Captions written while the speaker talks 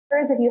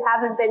If you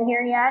haven't been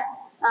here yet,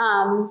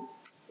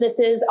 this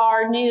is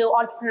our new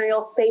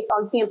entrepreneurial space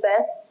on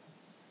campus.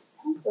 It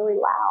sounds really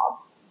loud.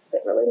 Is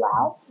it really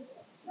loud?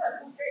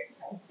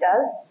 It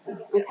does?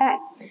 Okay.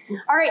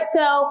 All right,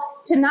 so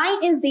tonight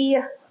is the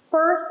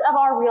first of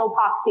our Real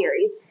Talk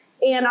series.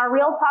 And our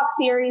Real Talk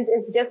series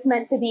is just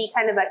meant to be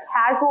kind of a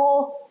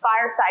casual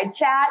fireside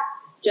chat,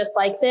 just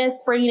like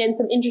this, bringing in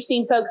some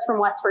interesting folks from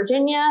West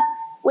Virginia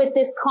with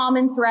this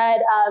common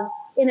thread of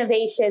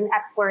innovation,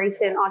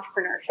 exploration,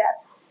 entrepreneurship.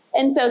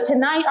 And so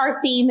tonight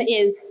our theme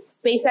is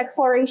space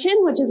exploration,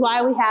 which is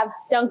why we have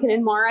Duncan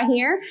and Maura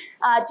here,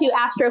 two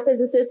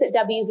astrophysicists at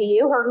WVU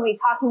who are going to be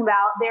talking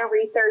about their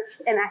research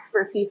and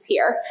expertise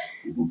here.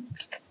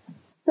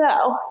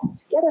 So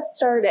to get us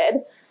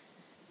started,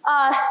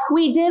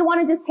 we did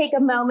want to just take a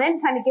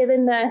moment, kind of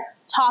given the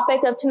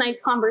topic of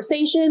tonight's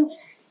conversation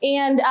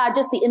and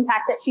just the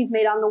impact that she's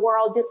made on the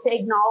world, just to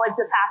acknowledge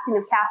the passing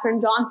of Katherine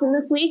Johnson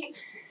this week.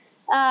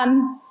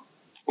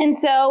 And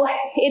so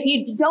if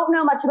you don't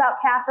know much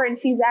about Katherine,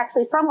 she's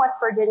actually from West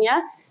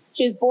Virginia.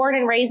 She was born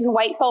and raised in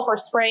White Sulphur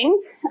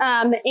Springs,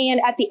 and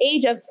at the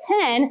age of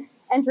 10,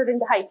 entered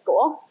into high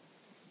school.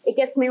 It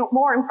gets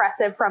more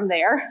impressive from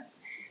there.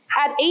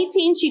 At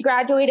 18, she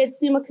graduated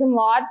summa cum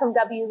laude from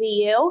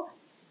WVU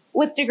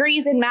with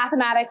degrees in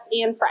mathematics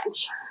and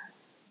French.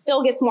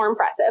 Still gets more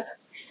impressive.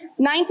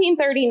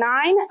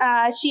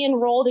 1939, she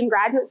enrolled in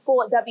graduate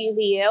school at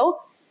WVU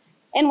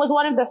and was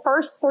one of the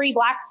first 3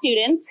 Black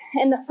students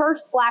and the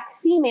first Black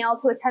female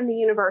to attend the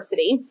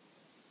university.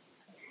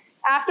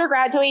 After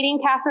graduating,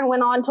 Katherine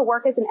went on to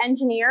work as an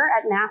engineer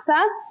at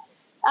NASA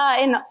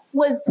and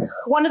was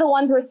one of the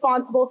ones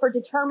responsible for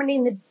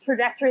determining the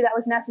trajectory that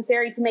was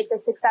necessary to make the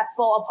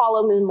successful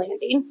Apollo moon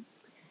landing.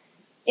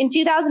 In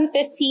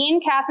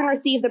 2015, Katherine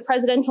received the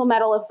Presidential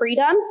Medal of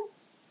Freedom,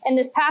 and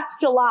this past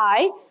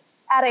July,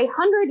 at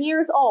 100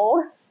 years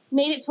old,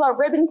 made it to a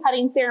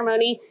ribbon-cutting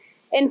ceremony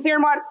in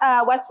Fairmont,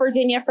 West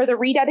Virginia for the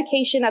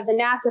rededication of the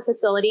NASA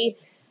facility,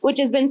 which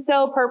has been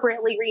so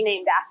appropriately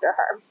renamed after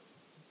her.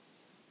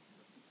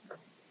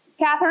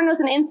 Katherine was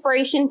an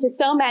inspiration to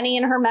so many,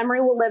 and her memory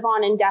will live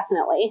on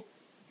indefinitely.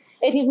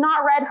 If you've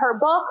not read her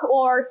book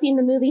or seen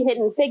the movie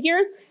Hidden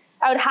Figures,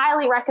 I would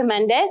highly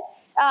recommend it.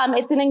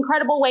 It's an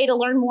incredible way to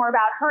learn more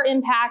about her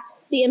impact,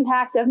 the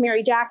impact of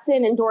Mary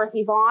Jackson and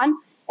Dorothy Vaughan,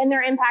 and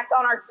their impact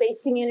on our space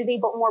community,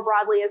 but more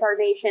broadly as our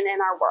nation and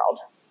our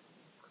world.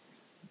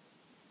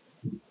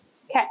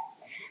 Okay,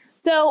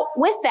 so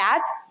with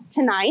that,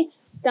 tonight,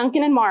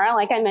 Duncan and Maura,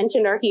 like I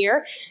mentioned, are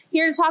here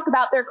to talk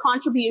about their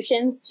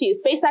contributions to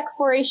space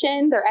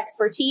exploration, their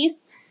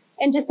expertise,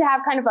 and just to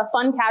have kind of a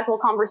fun, casual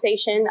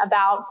conversation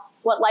about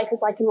what life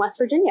is like in West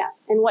Virginia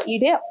and what you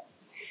do.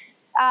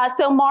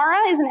 So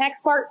Maura is an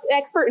expert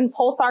in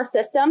pulsar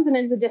systems and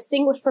is a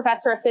distinguished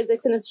professor of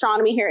physics and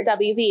astronomy here at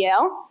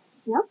WVU.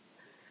 Yep.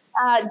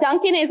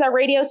 Duncan is a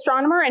radio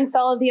astronomer and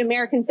fellow of the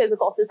American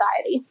Physical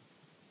Society.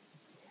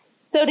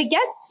 So to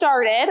get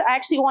started, I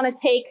actually want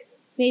to take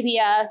maybe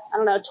a,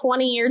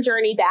 20-year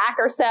journey back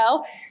or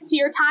so to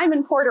your time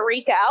in Puerto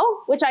Rico,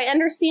 which I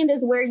understand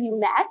is where you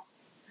met.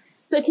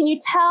 So can you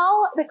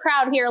tell the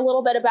crowd here a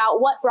little bit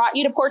about what brought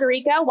you to Puerto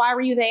Rico, why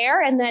were you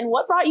there, and then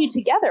what brought you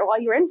together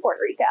while you were in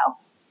Puerto Rico?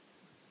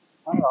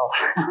 Oh.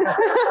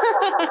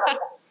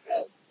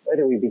 Where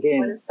do we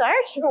begin? Want to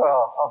start?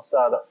 Sure, I'll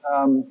start.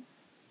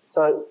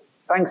 So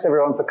thanks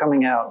everyone for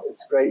coming out.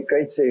 It's great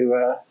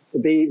to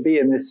be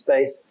in this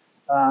space.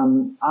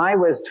 I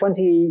was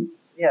 20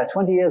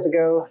 years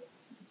ago,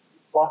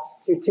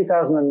 plus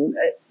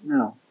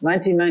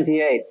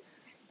 1998.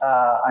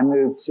 I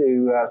moved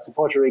to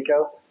Puerto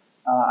Rico.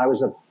 I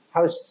was a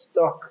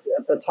postdoc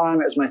at the time.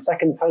 It was my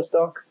second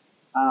postdoc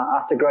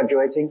after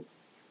graduating.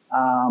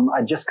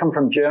 I'd just come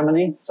from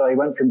Germany, so I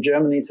went from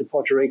Germany to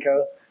Puerto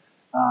Rico.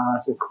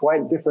 So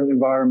quite different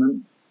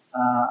environment.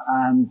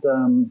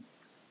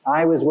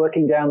 I was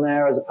working down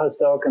there as a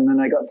postdoc, and then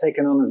I got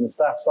taken on as a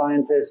staff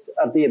scientist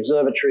at the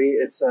observatory.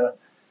 It's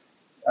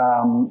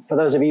for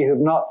those of you who've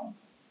not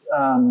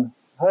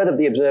heard of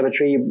the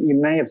observatory, you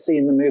may have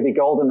seen the movie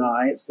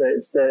GoldenEye. It's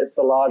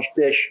the large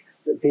dish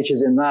that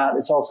features in that.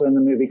 It's also in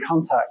the movie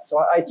Contact. So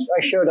I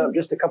showed up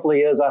just a couple of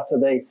years after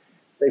they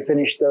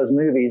finished those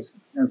movies,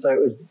 and so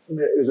it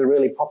was a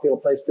really popular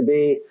place to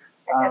be.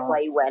 And that's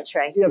why you went,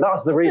 right? Yeah, that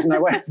was the reason I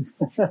went.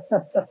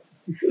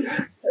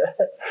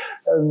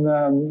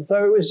 And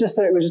so it was just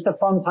a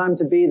fun time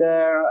to be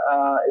there.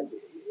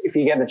 If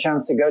you get the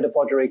chance to go to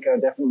Puerto Rico,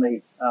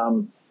 definitely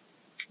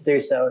do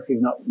so if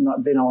you've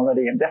not been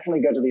already, and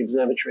definitely go to the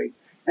observatory.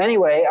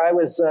 Anyway, I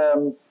was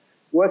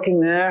working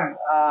there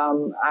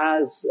and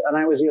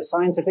I was your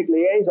scientific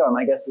liaison,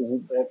 I guess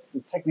is the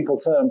technical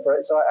term for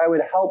it. So I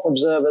would help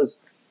observers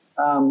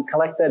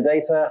collect their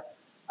data,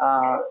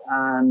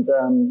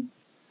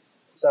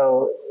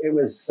 so it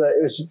was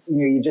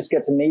you just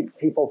get to meet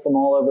people from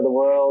all over the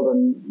world.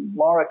 And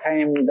Maura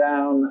came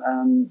down,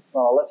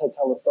 well, I'll let her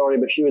tell the story,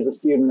 but she was a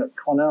student at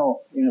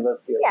Cornell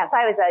University. Yes,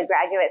 I was a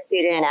graduate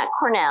student at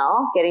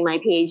Cornell, getting my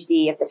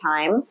PhD at the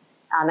time.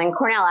 And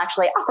Cornell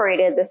actually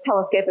operated this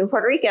telescope in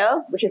Puerto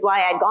Rico, which is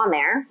why I'd gone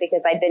there,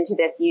 because I'd been to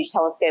this huge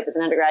telescope as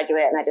an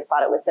undergraduate, and I just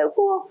thought it was so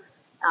cool.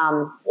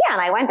 And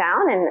I went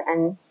down,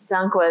 and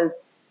Dunk was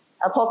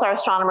a pulsar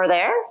astronomer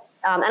there.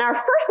 And our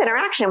first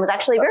interaction was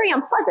actually very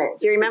unpleasant.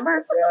 Do you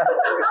remember? Yeah.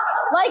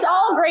 Like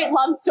all great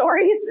love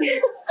stories,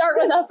 start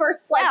with a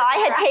first like. Wow, I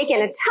had taken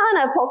a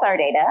ton of pulsar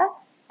data,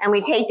 and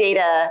we take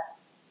data,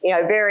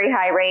 at very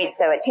high rate,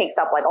 so it takes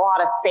up like a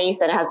lot of space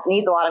and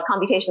needs a lot of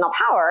computational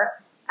power.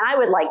 And I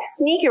would like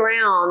sneak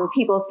around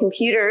people's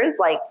computers,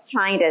 like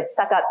trying to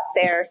suck up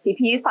spare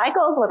CPU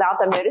cycles without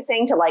them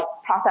noticing, to like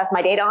process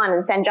my data on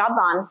and send jobs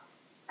on.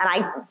 And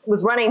I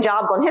was running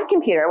jobs on his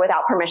computer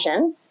without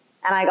permission.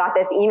 And I got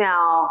this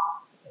email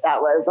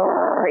that was,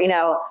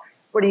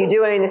 what are you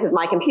doing? This is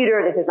my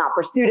computer. This is not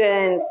for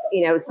students.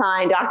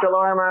 Signed Dr.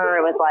 Lorimer.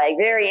 It was like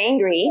very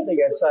angry. I think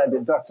I signed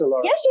it, Dr.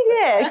 Lorimer. Yes, you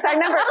did. 'Cause I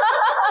remember.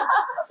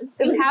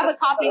 Do you have a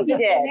copy of this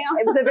email?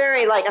 It was a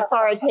very like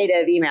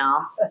authoritative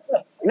email.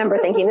 I remember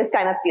thinking, this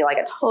guy must be like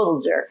a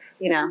total jerk,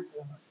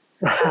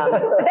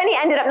 But then he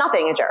ended up not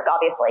being a jerk,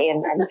 obviously.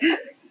 And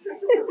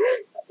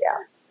yeah.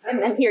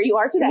 And then here you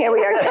are today. Here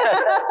we are today.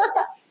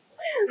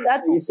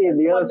 That's You see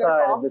the other wonderful.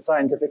 side of the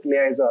scientific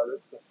liaison.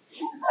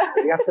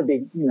 You have to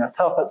be,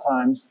 tough at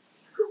times.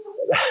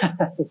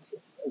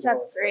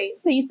 That's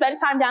great. So you spent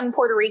time down in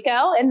Puerto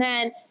Rico and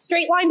then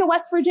straight line to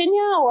West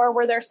Virginia, or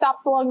were there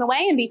stops along the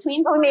way in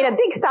between? Well, we made a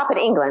big stop in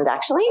England,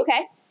 actually.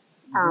 Okay.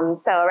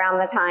 So around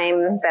the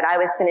time that I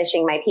was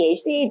finishing my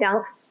PhD,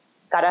 Dunk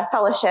got a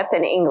fellowship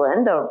in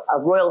England, a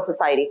Royal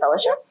Society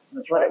fellowship,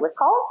 is what it was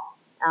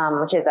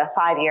called, which is a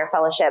 5-year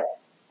fellowship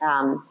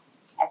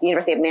at the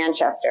University of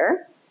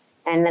Manchester.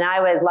 And then I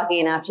was lucky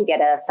enough to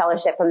get a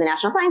fellowship from the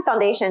National Science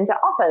Foundation to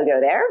also go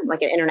there,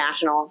 like an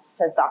international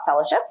postdoc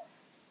fellowship.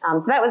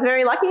 So that was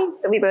very lucky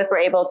that we both were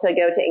able to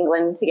go to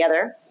England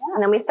together. Yeah.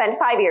 And then we spent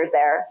 5 years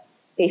there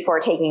before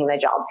taking the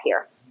jobs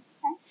here.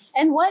 Okay.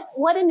 And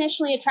what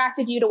initially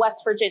attracted you to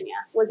West Virginia?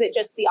 Was it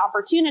just the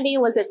opportunity?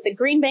 Was it the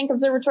Green Bank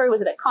Observatory?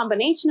 Was it a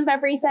combination of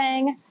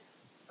everything?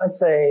 I'd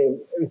say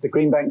it was the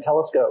Green Bank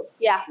telescope.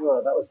 Yeah.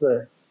 Sure, that was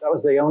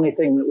the only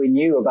thing that we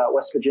knew about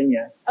West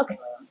Virginia. Okay.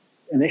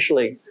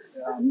 Initially.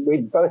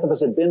 Both of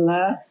us had been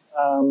there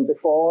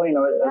before,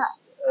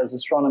 as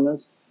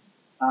astronomers.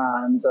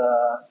 And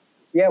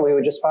we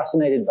were just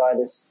fascinated by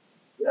this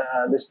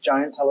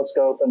giant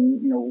telescope,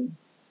 and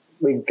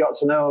we got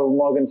to know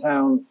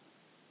Morgantown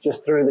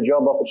just through the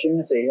job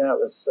opportunity. Yeah, it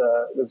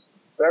was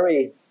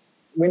very.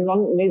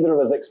 Neither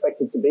of us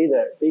expected to be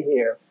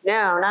here.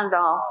 No, not at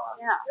all.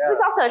 Yeah. It was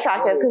also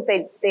attractive because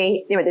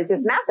they there's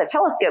this massive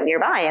telescope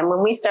nearby, and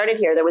when we started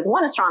here, there was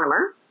one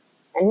astronomer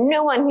and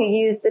no one who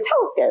used the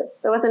telescope.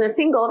 There wasn't a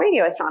single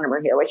radio astronomer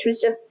here, which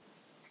was just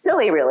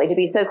silly, really, to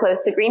be so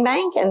close to Green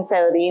Bank. And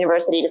so the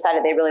university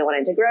decided they really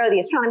wanted to grow the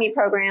astronomy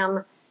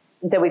program.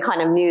 And so we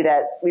kind of knew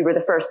that we were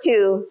the first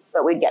two,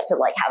 but we'd get to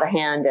like have a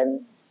hand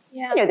in,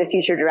 the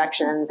future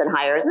directions and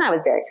hires. And that was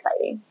very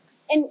exciting.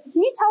 And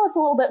can you tell us a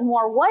little bit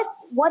more,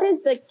 what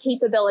is the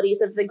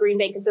capabilities of the Green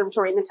Bank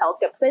Observatory and the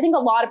telescope? Because I think a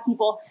lot of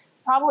people,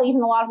 probably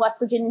even a lot of West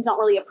Virginians, don't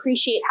really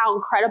appreciate how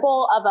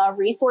incredible of a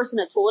resource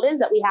and a tool it is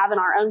that we have in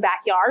our own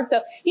backyard. So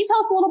can you tell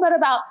us a little bit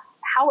about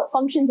how it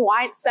functions,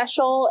 why it's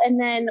special, and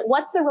then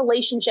what's the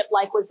relationship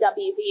like with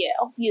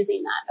WVU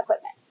using that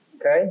equipment?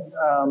 Okay,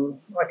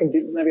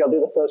 maybe I'll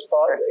do the first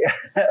part.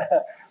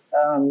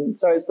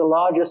 So it's the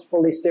largest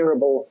fully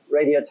steerable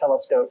radio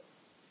telescope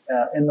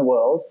in the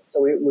world.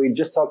 So we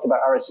just talked about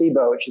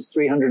Arecibo, which is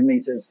 300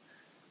 meters.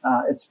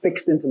 It's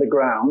fixed into the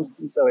ground,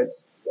 and so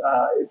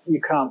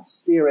you can't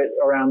steer it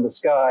around the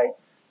sky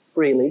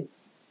freely.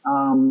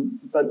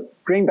 But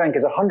Green Bank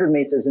is 100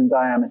 meters in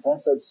diameter,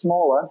 so it's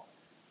smaller,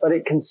 but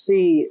it can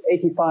see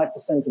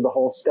 85% of the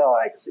whole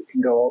sky because it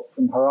can go up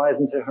from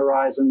horizon to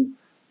horizon,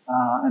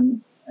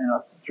 and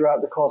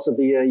throughout the course of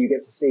the year you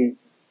get to see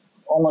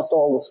almost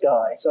all the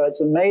sky. So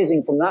it's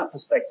amazing from that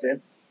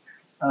perspective.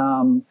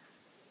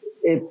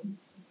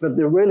 But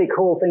the really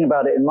cool thing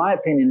about it, in my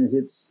opinion, is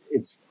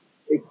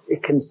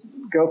it can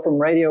go from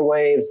radio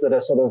waves that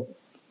are sort of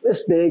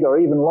this big or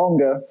even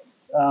longer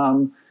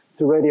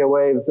to radio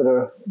waves that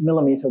are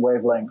millimeter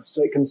wavelengths.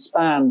 So it can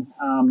span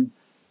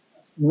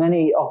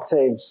many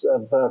octaves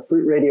of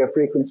radio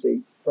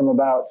frequency from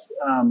about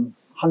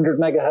 100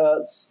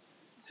 megahertz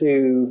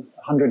to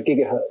 100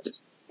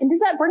 gigahertz. And does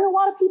that bring a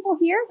lot of people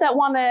here that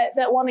want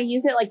to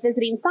use it, like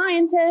visiting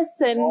scientists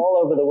and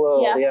all over the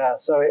world? Yeah.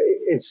 So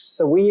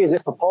so we use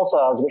it for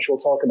pulsars, which we'll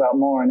talk about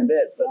more in a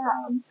bit. But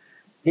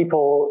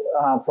people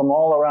from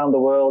all around the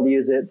world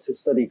use it to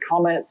study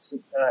comets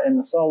in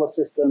the solar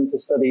system, to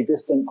study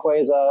distant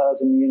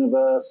quasars in the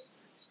universe,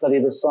 study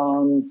the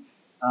sun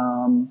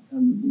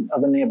and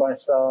other nearby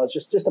stars.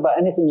 Just about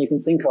anything you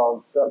can think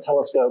of, that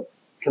telescope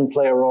can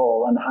play a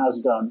role and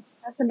has done.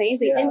 That's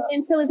amazing. Yeah.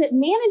 And so is it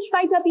managed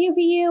by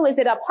WVU? Is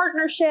it a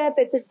partnership?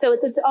 So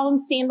it's its own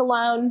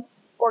standalone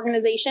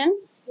organization?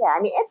 Yeah,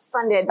 I mean, it's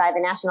funded by the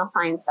National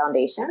Science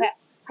Foundation,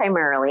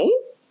 primarily.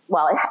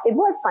 well, it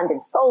was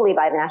funded solely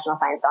by the National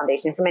Science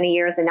Foundation for many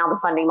years, and now the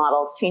funding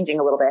model is changing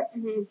a little bit.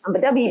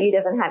 But WVU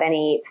doesn't have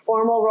any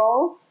formal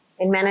role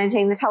in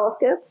managing the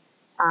telescope,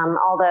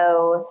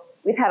 although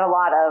we've had a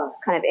lot of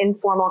kind of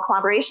informal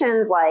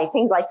collaborations, like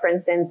things like, for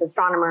instance,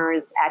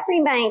 astronomers at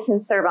Green Bank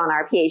can serve on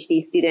our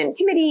PhD student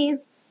committees.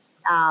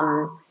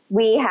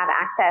 We have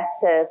access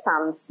to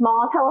some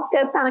small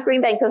telescopes down at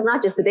Green Bank, so it's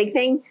not just the big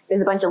thing.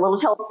 There's a bunch of little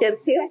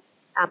telescopes too.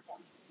 For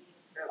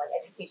like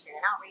education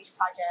and outreach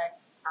projects.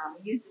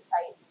 We use the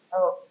site.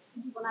 Oh,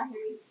 can people not hear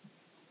me?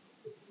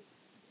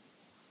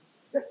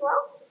 This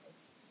well?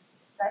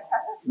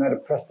 You might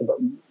have pressed the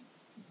button.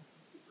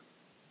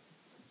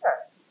 Sure.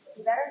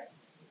 You better?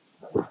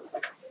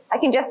 I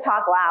can just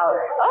talk loud.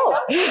 Oh.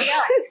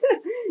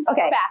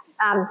 Okay.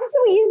 So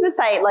we use the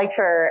site like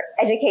for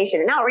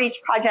education and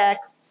outreach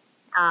projects.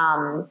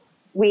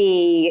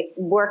 We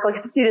work, like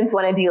if students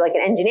want to do like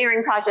an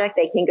engineering project,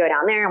 they can go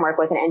down there and work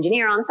with an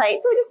engineer on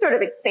site. So it just sort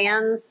of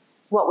expands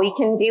what we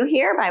can do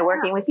here by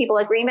working with people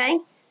at Green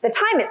Bank. The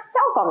time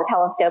itself on the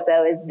telescope,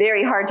 though, is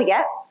very hard to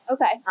get.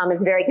 Okay.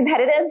 It's very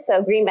competitive.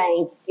 So Green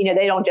Bank,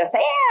 they don't just say,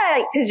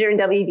 yeah, because you're in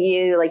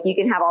WVU, like you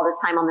can have all this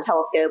time on the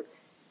telescope.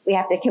 We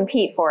have to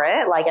compete for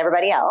it like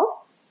everybody else.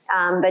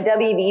 But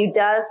WVU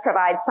does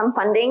provide some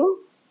funding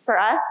for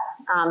us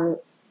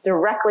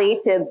directly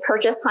to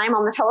purchase time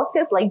on the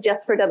telescope, like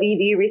just for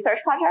WVU research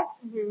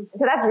projects.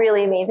 So that's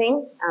really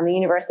amazing. The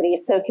university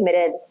is so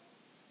committed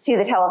to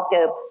the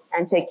telescope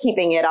and to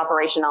keeping it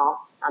operational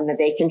that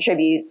they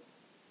contribute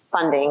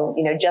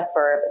funding, just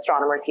for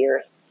astronomers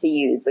here to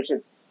use, which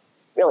is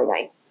really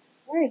nice.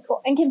 Very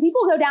cool. And can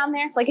people go down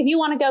there? Like if you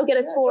want to go get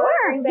a tour,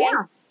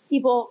 Sure,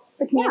 people,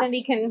 the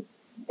community can.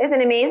 There's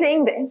an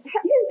amazing,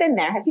 who's been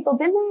there? Have people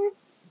been there?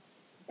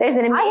 There's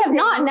an amazing. I have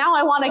not, and now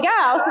I want to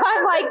go. So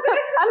I'm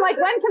like,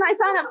 when can I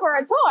sign up for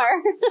a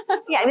tour?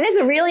 Yeah, there's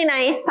a really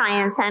nice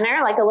science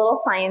center, like a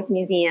little science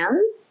museum.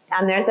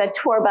 There's a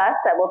tour bus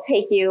that will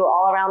take you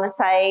all around the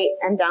site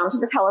and down to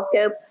the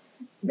telescope.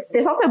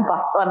 There's also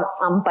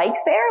bikes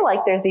there.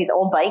 Like there's these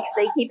old bikes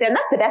they keep there. And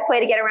that's the best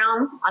way to get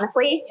around,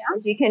 honestly.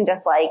 Is you can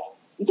just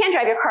you can't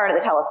drive your car to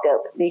the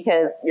telescope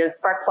because the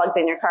spark plugs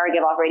in your car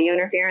give off radio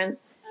interference.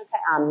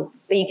 Okay.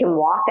 But you can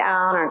walk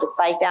down or just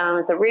bike down.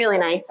 It's a really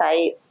nice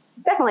site.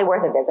 It's definitely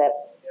worth a visit.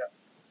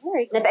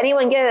 Yeah. And if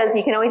anyone goes,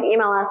 you can always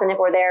email us, and if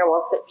we're there,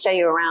 we'll show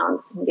you around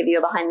and give you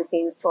a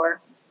behind-the-scenes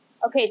tour.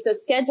 Okay, so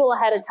schedule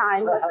ahead of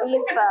time. But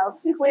these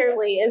folks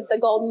clearly is the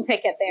golden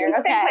ticket there.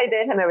 Okay. I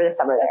did come over the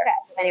summer there.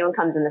 Okay. If anyone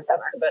comes in the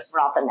summer, we're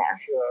often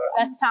there. Sure.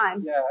 Best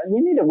time. Yeah, and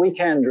you need a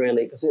weekend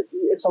really because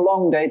it's a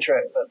long day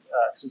trip, but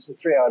cause it's a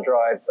 3-hour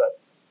drive. But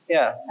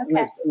yeah, and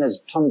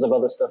there's tons of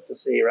other stuff to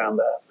see around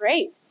there.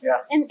 Great. Yeah.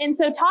 And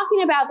so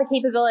talking about the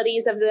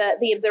capabilities of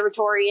the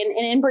observatory, and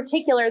in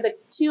particular the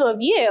two of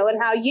you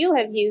and how you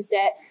have used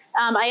it.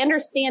 I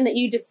understand that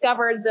you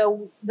discovered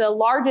the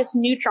largest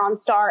neutron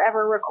star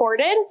ever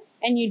recorded,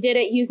 and you did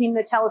it using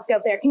the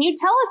telescope there. Can you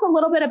tell us a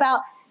little bit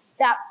about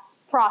that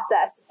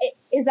process?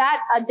 Is that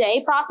a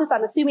day process?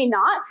 I'm assuming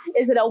not.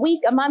 Is it a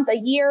week, a month, a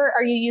year?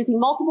 Are you using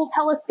multiple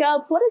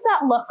telescopes? What does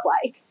that look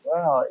like?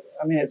 Well,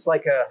 it's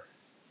like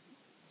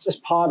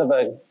just part of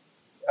a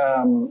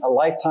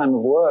lifetime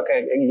of work,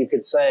 you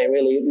could say,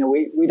 really.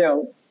 We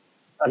don't,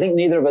 I think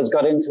neither of us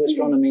got into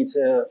astronomy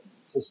to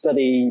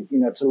study,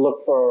 to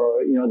look for,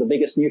 the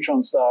biggest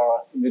neutron star.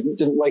 We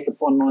didn't wake up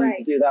one morning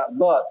to do that.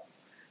 But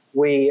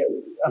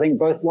I think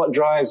what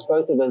drives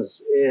both of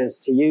us is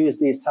to use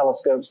these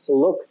telescopes to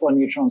look for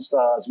neutron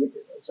stars.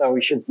 So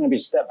we should maybe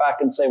step back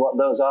and say what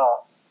those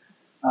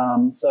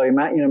are. So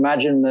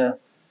imagine the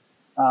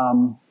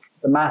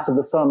mass of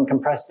the sun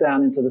compressed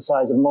down into the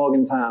size of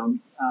Morgantown.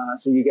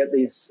 So you get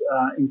these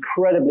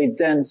incredibly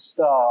dense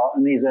star,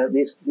 and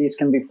these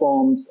can be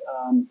formed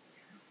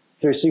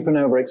through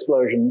supernova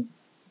explosions.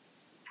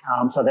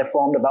 So they're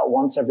formed about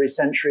once every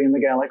century in the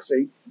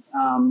galaxy,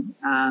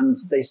 and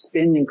they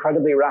spin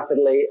incredibly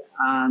rapidly,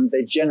 and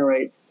they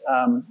generate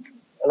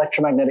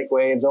electromagnetic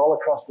waves all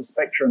across the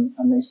spectrum,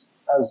 and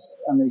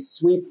they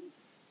sweep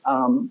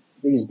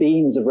these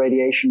beams of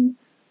radiation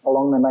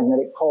along the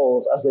magnetic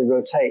poles as they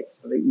rotate,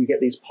 so that you get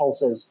these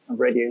pulses of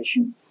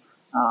radiation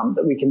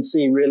that we can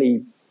see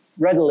really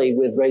readily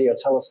with radio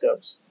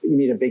telescopes. But you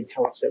need a big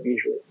telescope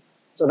usually.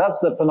 So that's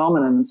the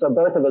phenomenon. And so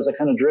both of us are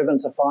kind of driven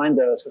to find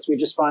those because we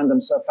just find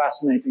them so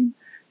fascinating.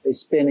 They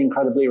spin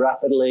incredibly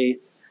rapidly.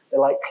 They're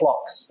like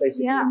clocks,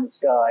 basically, in the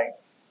sky.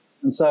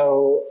 And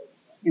so,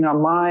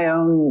 my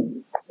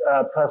own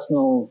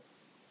personal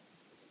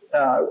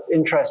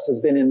interest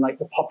has been in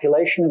the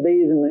population of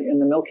these in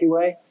the Milky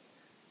Way.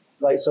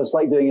 So it's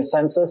like doing a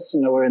census.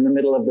 We're in the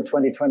middle of the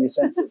 2020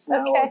 census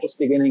now, or just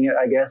beginning it,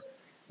 I guess.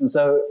 And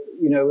so,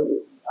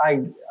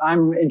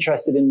 I'm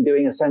interested in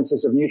doing a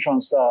census of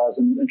neutron stars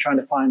and trying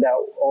to find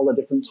out all the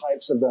different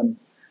types of them.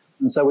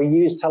 And so we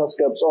use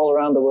telescopes all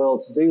around the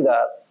world to do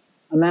that.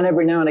 And then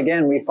every now and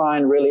again, we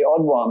find really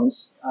odd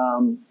ones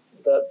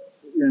that,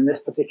 in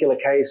this particular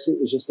case, it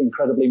was just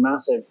incredibly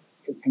massive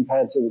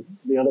compared to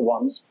the other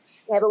ones.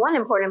 Yeah, but one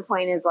important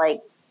point is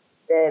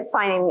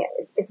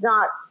it's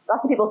not,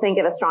 lots of people think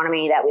of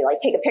astronomy that we like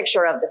take a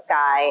picture of the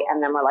sky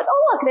and then we're like,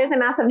 oh, look, there's a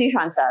massive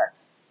neutron star.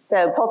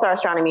 So pulsar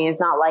astronomy is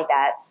not like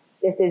that.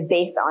 This is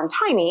based on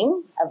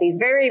timing of these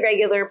very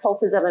regular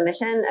pulses of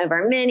emission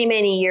over many,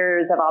 many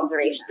years of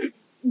observation.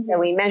 So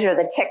we measure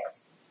the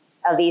ticks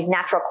of these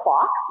natural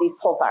clocks, these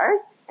pulsars,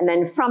 and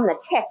then from the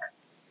ticks,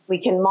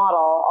 we can model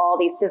all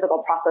these physical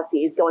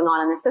processes going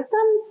on in the system.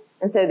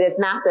 And so this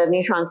massive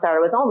neutron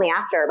star was only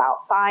after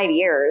about 5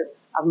 years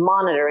of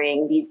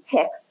monitoring these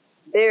ticks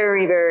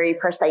very, very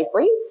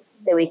precisely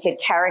that we could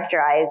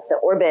characterize the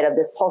orbit of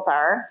this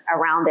pulsar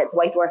around its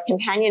white dwarf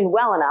companion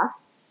well enough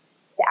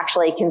to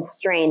actually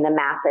constrain the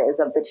masses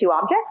of the two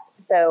objects.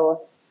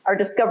 So our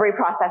discovery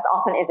process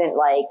often isn't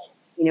like,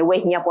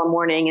 waking up one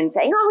morning and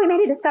saying, oh, we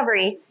made a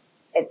discovery.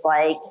 It's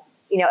like,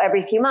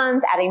 every few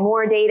months adding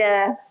more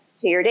data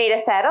to your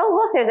data set. Oh,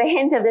 look, there's a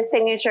hint of this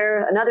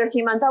signature. Another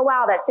few months, oh,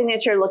 wow, that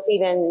signature looks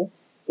even,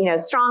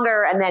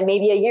 stronger. And then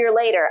maybe a year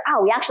later,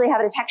 oh, we actually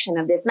have a detection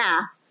of this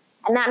mass.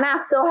 And that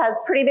mass still has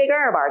pretty big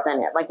error bars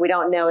in it. Like, we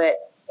don't know it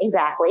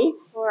exactly.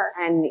 Sure.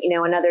 And,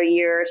 another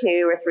year or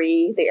 2 or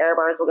 3, the error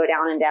bars will go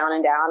down and down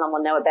and down, and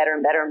we'll know it better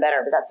and better and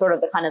better. But that's sort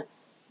of the kind of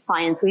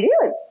science we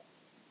do.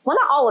 Well,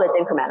 not all of it's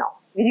incremental.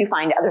 We do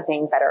find other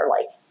things that are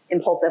like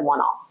impulsive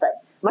one-offs,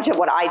 but much of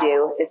what I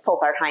do is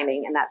pulsar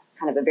timing, and that's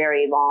kind of a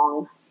very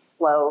long,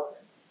 slow,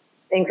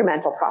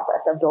 incremental process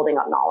of building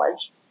up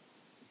knowledge.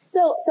 So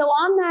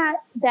on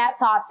that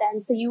thought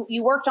then, so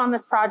you worked on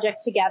this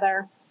project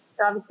together.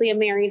 You're obviously a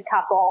married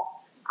couple.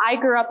 I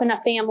grew up in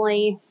a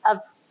family of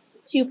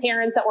 2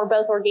 parents that were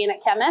both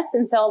organic chemists,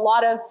 and so a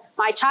lot of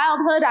my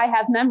childhood, I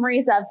have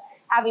memories of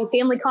having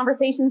family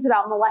conversations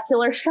about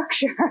molecular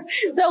structure.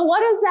 So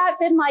what has that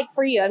been like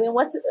for you? I mean,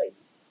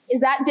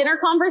 is that dinner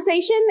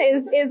conversation?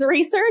 Is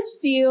research?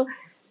 Do you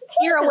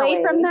steer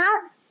away from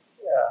that?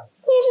 Yeah.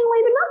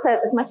 Occasionally, but not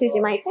so as much as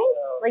you might think.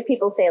 Like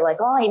people say, like,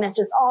 oh, Amos,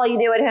 just all you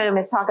do at home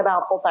is talk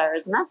about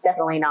pulsars, and that's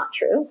definitely not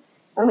true.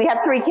 And we have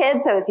 3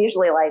 kids, so it's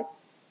usually like,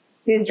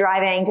 who's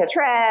driving to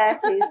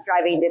Trek, who's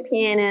driving to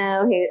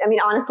piano,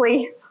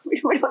 honestly, we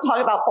don't talk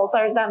about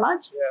pulsars that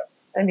much.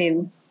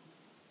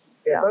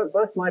 Yeah.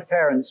 Both my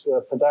parents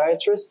were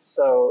podiatrists,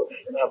 so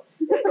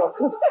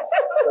doctors,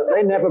 but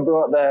they never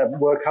brought their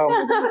work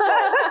home.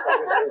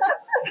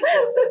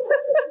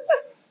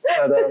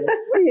 But,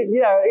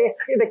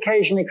 it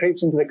occasionally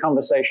creeps into the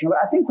conversation. But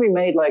I think we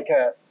made like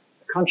a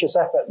conscious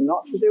effort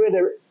not to do it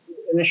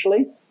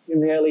initially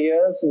in the early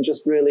years and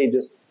just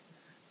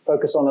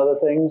focus on other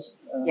things.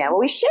 Well,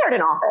 we shared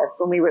an office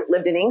when we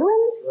lived in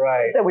England.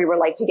 Right. So we were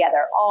like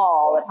together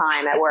all the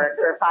time at work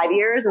for 5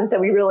 years. And so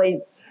we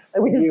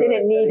just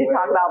didn't need to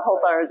talk about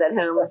pulsars at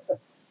home.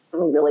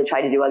 We really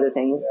tried to do other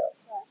things.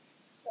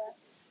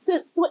 So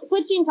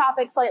switching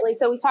topics slightly.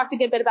 So we talked a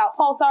good bit about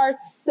pulsars.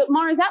 So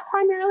Maura, is that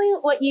primarily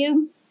what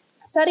you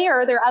study,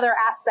 or are there other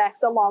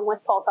aspects along with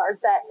pulsars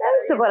that?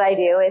 Most of what I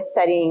do is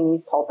studying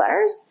these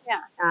pulsars. Yeah.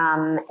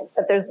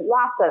 But there's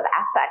lots of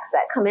aspects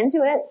that come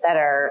into it that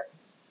are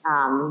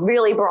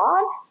really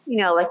broad.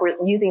 Like we're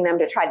using them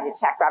to try to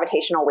detect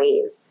gravitational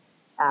waves,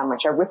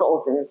 which are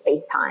ripples in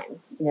space-time,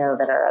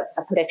 that are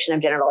a prediction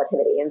of general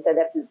relativity. And so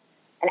this is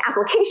an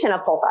application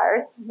of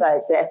pulsars,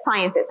 but the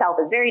science itself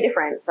is very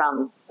different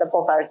from the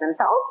pulsars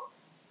themselves.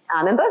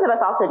 And both of us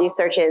also do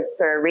searches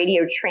for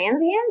radio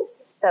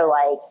transients, so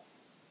like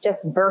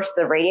just bursts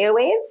of radio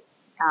waves.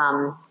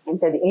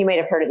 And so you might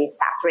have heard of these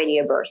fast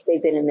radio bursts.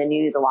 They've been in the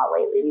news a lot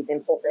lately, these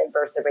impulsive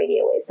bursts of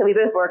radio waves. So we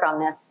both work on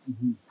this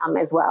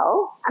as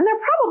well. And they're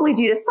probably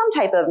due to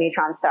some type of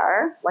neutron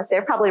star, like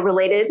they're probably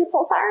related to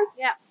pulsars.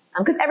 Yeah.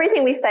 Because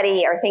everything we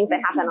study are things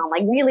that happen on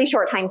like really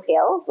short time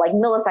scales, like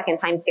millisecond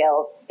time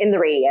scales in the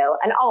radio.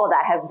 And all of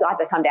that has got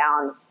to come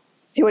down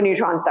to a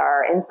neutron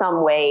star in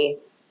some way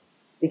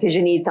because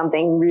you need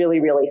something really,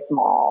 really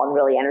small and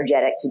really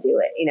energetic to do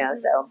it,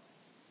 so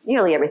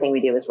nearly everything we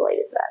do is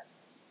related to that.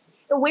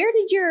 So where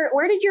did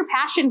your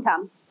passion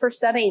come for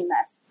studying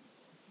this?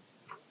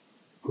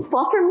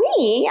 Well, for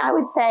me, I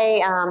would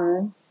say I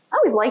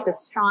always liked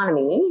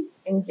astronomy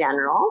in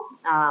general.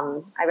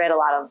 I read a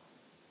lot of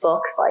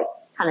books, like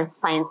kind of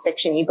science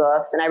fiction-y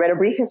books, and I read A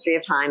Brief History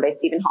of Time by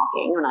Stephen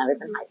Hawking when I was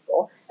in high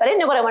school. But I didn't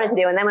know what I wanted to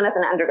do, and then when I was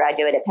an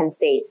undergraduate at Penn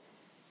State,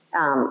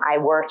 I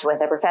worked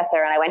with a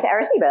professor, and I went to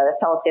Arecibo, this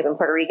telescope in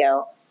Puerto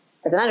Rico,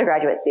 as an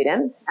undergraduate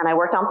student, and I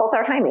worked on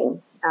pulsar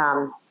timing.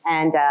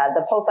 And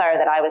the pulsar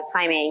that I was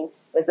timing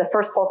was the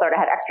first pulsar to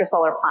have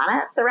extrasolar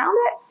planets around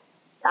it.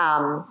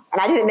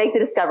 And I didn't make the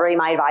discovery.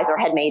 My advisor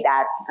had made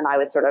that, and I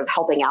was sort of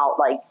helping out,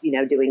 like,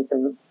 doing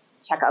some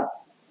checkup,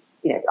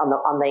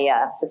 on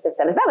the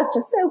system. And that was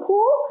just so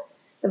cool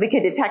that we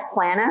could detect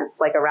planets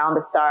like around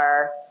a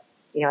star,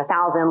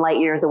 1,000 light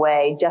years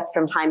away just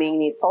from timing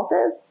these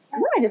pulses.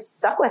 And then I just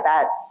stuck with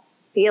that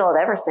field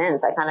ever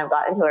since. I kind of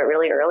got into it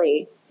really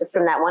early, just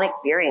from that one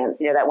experience.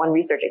 That one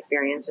research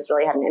experience just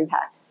really had an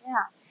impact. Yeah.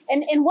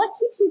 And what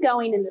keeps you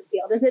going in this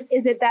field?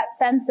 Is it that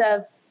sense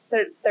of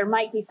there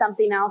might be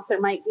something else? There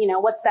might,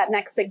 what's that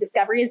next big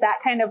discovery? Is that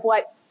kind of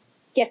what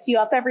gets you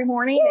up every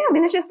morning? Yeah,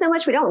 there's just so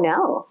much we don't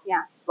know.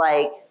 Yeah.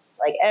 Like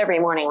Like every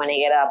morning when I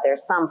get up,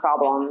 there's some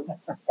problem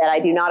that I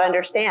do not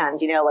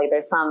understand. You know, like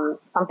there's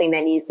something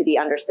that needs to be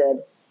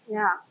understood.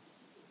 Yeah.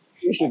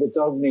 Usually the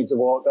dog needs a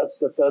walk. That's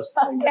the first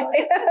thing.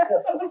 Okay.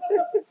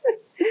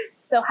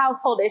 So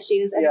household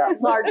issues and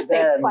large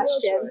space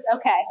questions.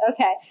 Right.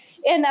 Okay.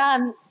 And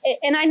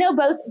I know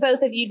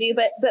both of you do,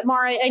 but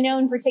Maura, I know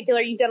in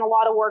particular you've done a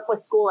lot of work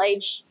with school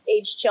age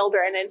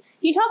children. And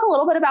can you talk a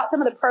little bit about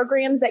some of the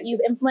programs that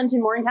you've implemented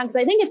in Morgantown? Because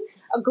I think it's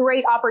a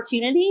great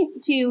opportunity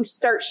to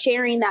start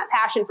sharing that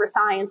passion for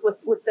science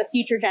with the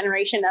future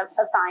generation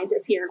of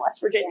scientists here in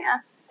West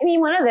Virginia. I mean,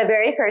 one of the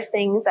very first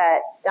things that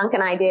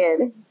Duncan and I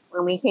did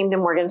when we came to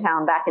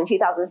Morgantown back in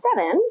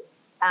 2007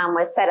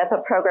 was set up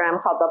a program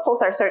called the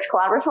Pulsar Search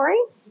Collaboratory.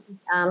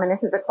 And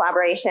this is a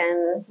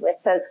collaboration with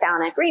folks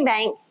down at Green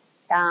Bank.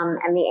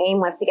 And the aim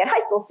was to get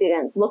high school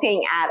students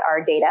looking at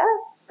our data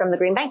from the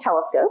Green Bank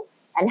telescope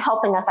and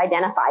helping us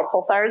identify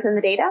pulsars in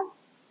the data.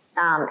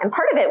 And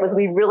part of it was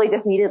we really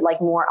just needed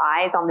like more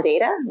eyes on the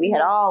data. We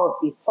had all of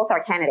these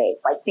pulsar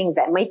candidates, like things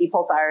that might be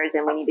pulsars,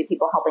 and we needed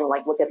people helping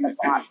like look at the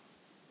plots.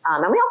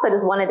 And we also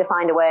just wanted to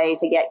find a way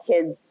to get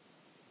kids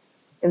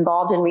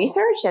involved in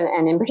research,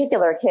 and in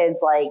particular kids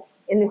like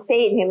in the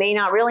state who may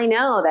not really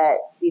know that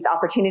these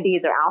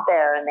opportunities are out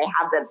there and they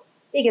have the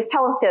biggest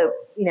telescope,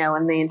 you know,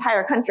 in the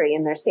entire country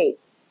in their state.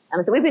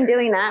 So we've been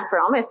doing that for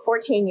almost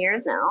 14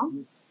 years now.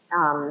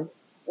 And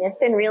it's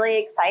been really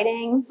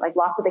exciting. Like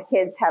lots of the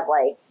kids have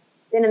like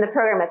been in the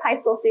program as high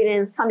school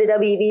students, come to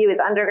WVU as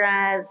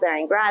undergrads, they're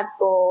in grad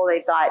school,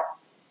 they've got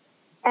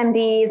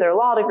MDs or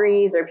law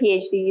degrees or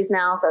PhDs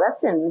now. So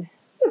that's been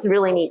just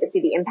really neat to see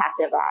the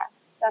impact of that.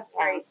 That's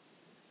great.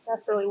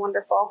 That's really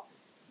wonderful.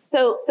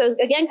 So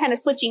again, kind of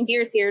switching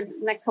gears here,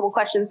 next couple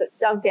questions.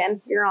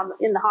 Duncan, you're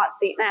in the hot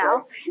seat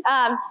now.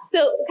 So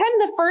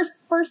kind of the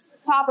first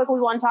topic we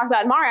want to talk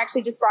about, and Maura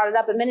actually just brought it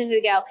up a minute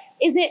ago.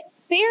 Is it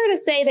fair to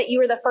say that you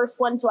were the first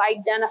one to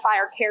identify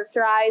or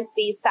characterize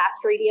these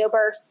fast radio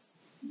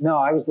bursts? No,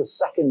 I was the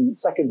second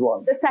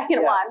one. The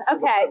second one,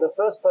 okay. The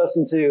first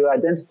person to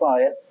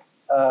identify it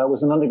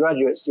was an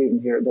undergraduate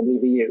student here at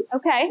WVU.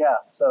 Okay. Yeah,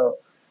 so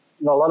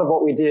a lot of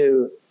what we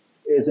do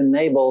is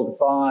enabled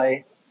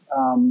by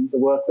the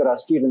work that our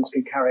students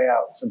can carry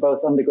out, so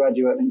both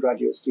undergraduate and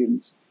graduate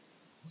students.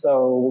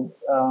 So,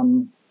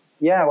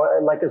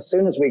 like as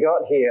soon as we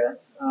got here,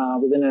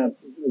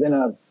 within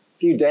a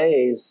few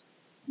days,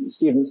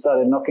 students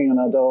started knocking on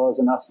our doors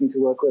and asking to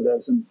work with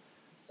us. And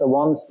so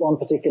one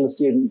particular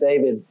student,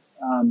 David,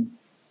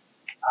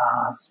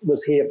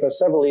 was here for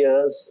several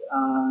years,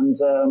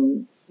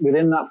 and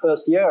within that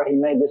first year, he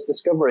made this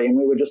discovery, and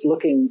we were just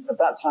looking at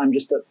that time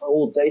just at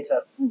old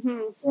data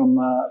from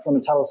a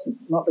telescope,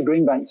 not the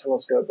Green Bank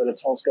telescope, but a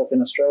telescope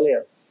in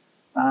Australia.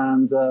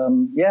 And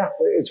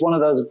it's one of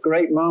those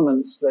great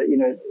moments that, you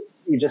know,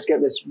 you just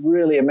get this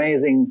really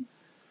amazing,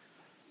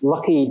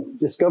 lucky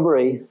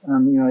discovery.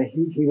 And, you know,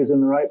 he was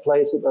in the right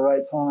place at the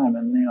right time.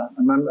 And, you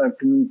know, I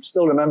can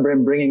still remember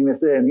him bringing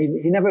this in.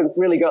 He never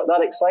really got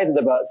that excited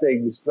about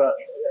things, but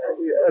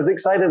as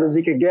excited as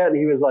he could get,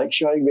 he was like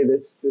showing me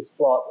this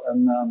plot.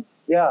 And, that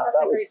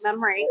was a great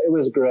memory. It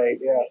was great.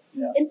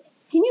 Yeah. And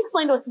can you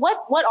explain to us what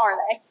are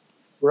they?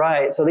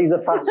 Right. So these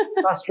are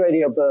fast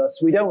radio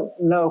bursts. We don't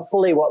know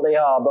fully what they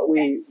are, but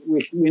we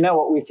know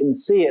what we can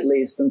see at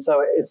least. And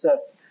so it's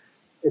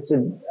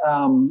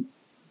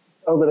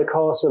over the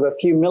course of a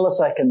few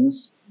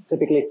milliseconds,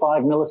 typically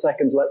 5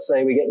 milliseconds, let's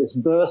say, we get this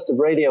burst of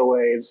radio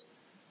waves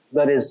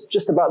that is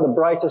just about the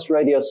brightest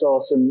radio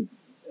source in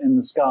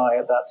the sky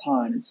at that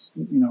time. It's,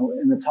 you know,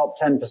 in the top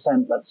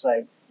 10%, let's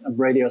say, of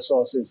radio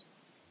sources.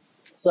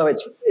 So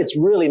it's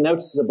really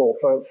noticeable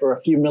for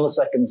a few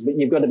milliseconds, but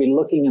you've got to be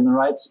looking in the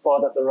right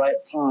spot at the right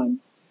time.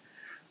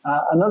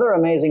 Another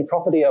amazing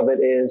property of it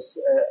is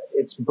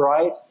it's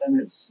bright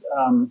and it's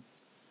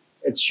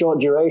short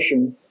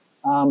duration,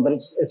 but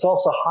it's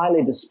also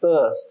highly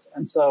dispersed.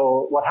 And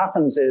so what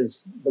happens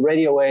is the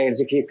radio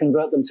waves, if you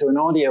convert them to an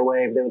audio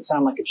wave, they would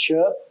sound like a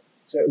chirp.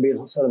 So it would be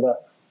sort of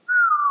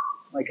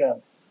like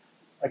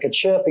a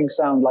chirping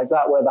sound like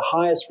that, where the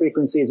highest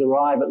frequencies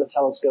arrive at the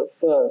telescope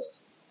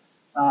first.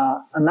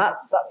 And that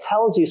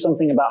tells you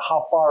something about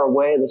how far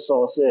away the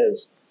source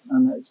is.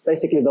 And it's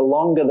basically the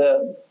longer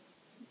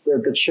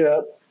the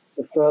chirp,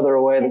 the further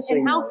away the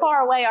signal. And how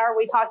far away are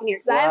we talking here?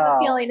 Because I have a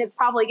feeling it's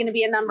probably going to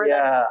be a number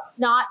that's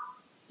not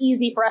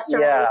easy for us to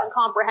really even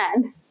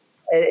comprehend.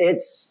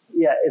 It's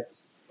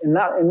in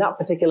that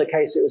particular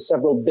case, it was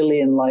several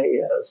billion light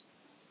years.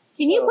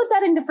 Can you put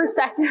that into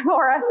perspective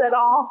for us at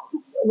all?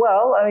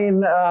 Well, I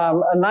mean,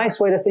 a nice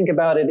way to think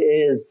about it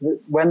is that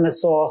when the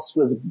source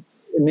was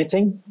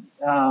emitting,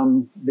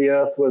 the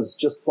Earth was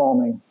just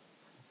forming.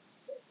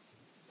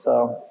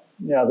 So,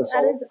 yeah, the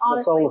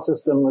solar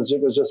system was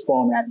just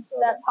forming.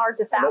 That's hard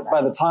to fathom.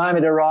 By the time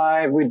it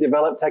arrived, we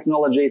developed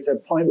technology to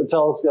point the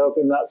telescope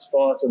in that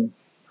spot. And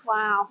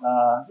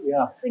wow.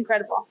 It's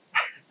incredible.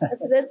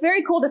 That's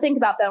very cool to think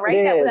about, though,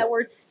 right? That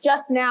we're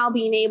just now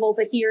being able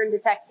to hear and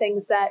detect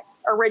things that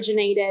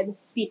originated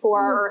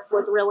before Earth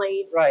was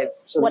really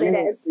so what it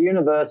is. The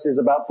universe is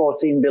about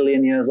 14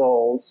 billion years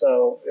old,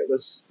 so it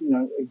was, you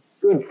know,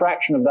 good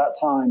fraction of that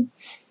time.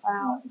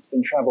 Wow. It's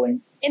been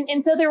traveling.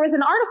 And so there was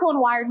an article in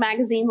Wired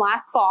magazine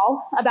last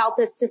fall about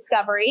this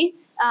discovery,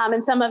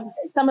 and some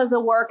of the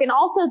work, and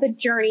also the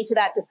journey to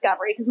that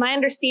discovery. Because my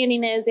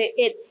understanding is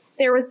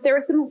there was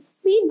some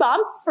speed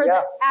bumps for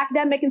the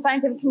academic and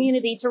scientific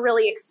community to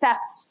really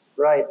accept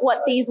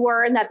what these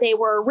were, and that they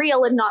were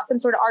real and not some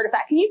sort of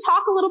artifact. Can you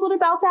talk a little bit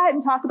about that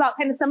and talk about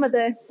kind of some of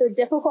the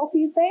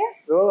difficulties there?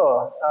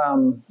 Sure.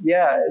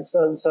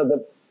 So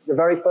the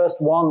very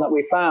first one that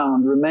we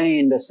found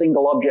remained a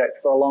single object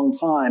for a long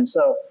time.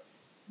 So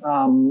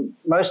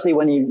mostly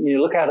when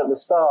you look out at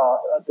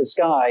the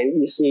sky,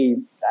 you see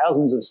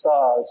thousands of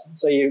stars.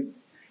 So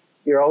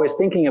you're always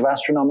thinking of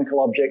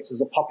astronomical objects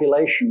as a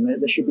population.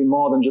 There should be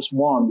more than just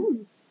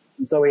one.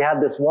 And so we had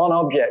this one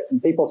object,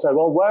 and people said,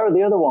 well, where are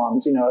the other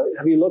ones?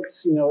 Have you looked,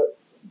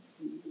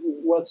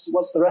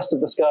 what's the rest of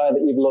the sky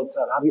that you've looked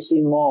at? Have you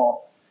seen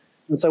more?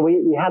 And so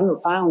we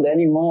hadn't found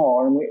any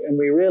more, and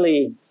we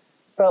really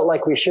felt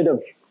like we should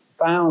have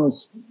found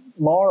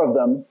more of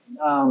them.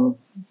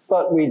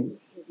 But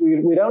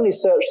we'd only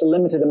searched a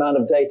limited amount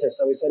of data.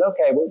 So we said,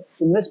 okay, well,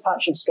 from this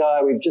patch of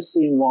sky, we've just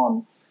seen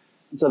one.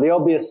 And so the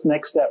obvious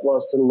next step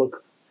was to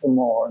look for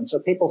more. And so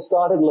people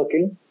started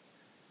looking,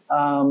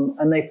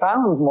 and they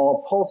found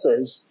more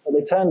pulses, but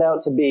they turned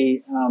out to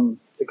be,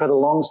 to cut a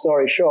long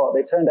story short,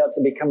 they turned out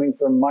to be coming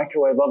from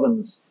microwave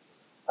ovens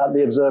at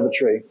the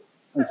observatory.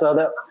 And so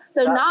not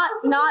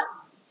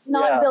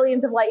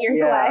billions of light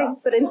years away,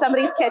 but in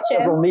somebody's kitchen.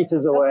 Several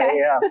meters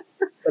away,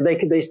 But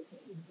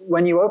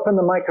when you open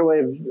the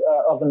microwave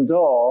oven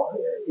door,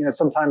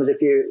 sometimes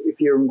if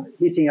you're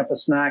heating up a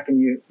snack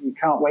and you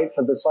can't wait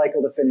for the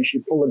cycle to finish,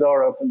 you pull the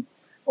door open.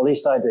 At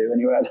least I do,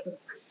 anyway.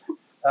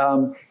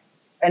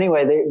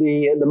 Anyway,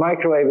 the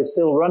microwave is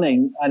still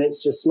running, and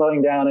it's just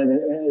slowing down, and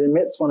it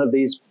emits one of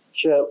these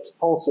chirped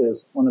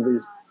pulses, one of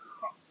these.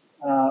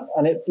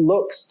 And it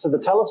looks to the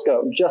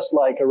telescope just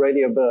like a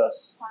radio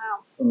burst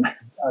from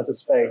outer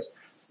space.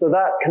 So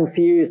that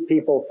confused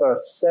people for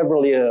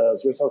several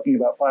years. We're talking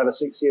about 5 or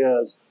 6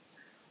 years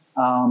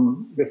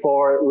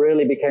before it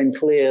really became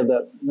clear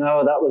that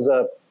no, that was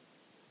a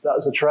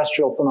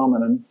terrestrial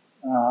phenomenon,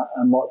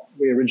 and what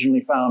we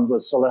originally found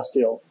was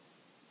celestial.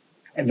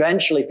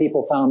 Eventually,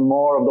 people found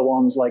more of the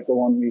ones like the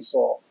one we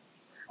saw.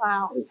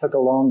 Wow. It took a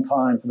long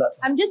time for that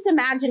to happen. I'm just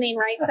imagining,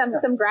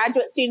 some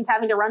graduate students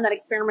having to run that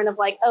experiment of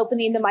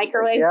opening the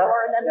microwave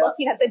door and then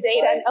looking at the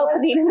data and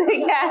opening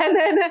it again.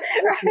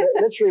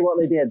 Literally what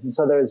they did. And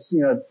so there was,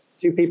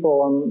 two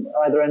people on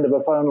either end of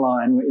a phone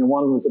line.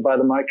 One was by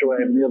the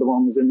microwave and the other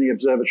one was in the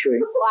observatory.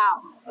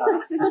 Wow.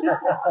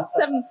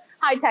 Some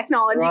high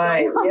technology going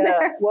on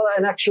there. Well,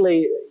 and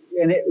actually,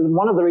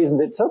 one of the reasons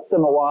it took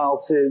them a while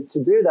to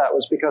do that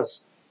was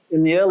because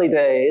in the early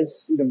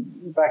days,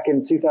 back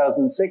in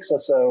 2006 or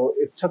so,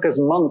 it took us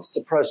months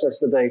to process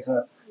the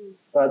data.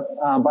 But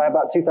by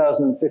about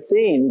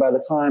 2015, by the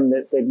time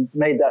that they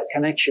made that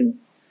connection,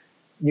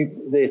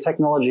 the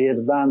technology had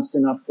advanced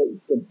enough that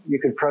you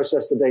could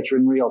process the data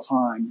in real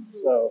time.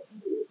 So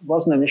it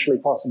wasn't initially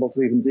possible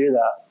to even do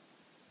that.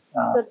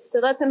 So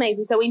that's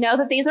amazing. So we know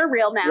that these are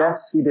real now.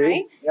 Yes, we do.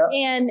 Right? Yep.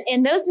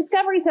 And those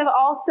discoveries have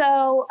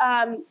also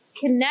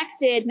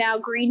connected now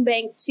Green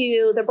Bank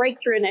to the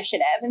Breakthrough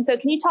Initiative. And so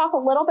can you talk a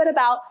little bit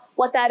about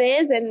what that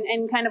is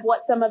and kind of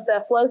what some of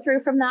the flow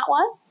through from that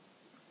was?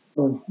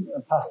 I'll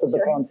pass the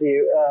baton to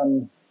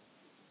you.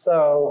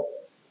 So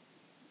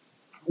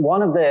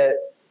one of the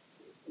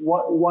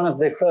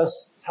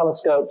first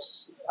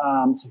telescopes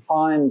to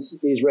find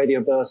these radio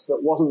bursts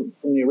that wasn't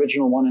from the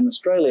original one in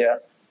Australia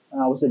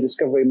was a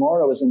discovery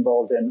Maura was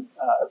involved in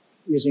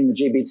using the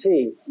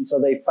GBT. And so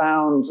they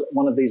found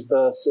one of these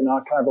bursts in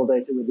archival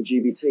data with the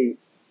GBT. Okay.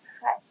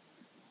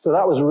 So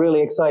that was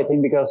really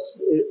exciting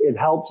because it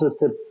helped us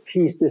to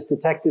piece this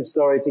detective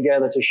story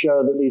together to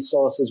show that these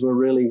sources were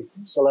really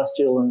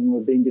celestial and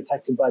were being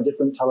detected by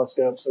different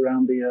telescopes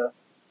around the Earth.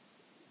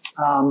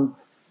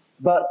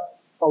 But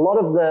a lot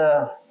of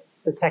the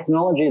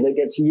technology that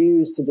gets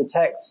used to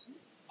detect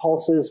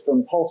pulses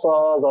from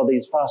pulsars or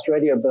these fast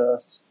radio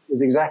bursts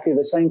is exactly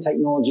the same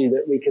technology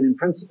that we can in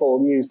principle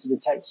use to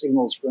detect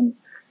signals from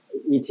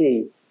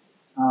ET.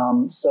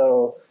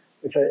 So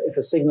if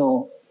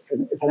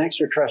an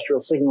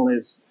extraterrestrial signal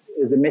is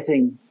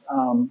emitting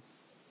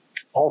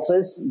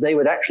pulses, they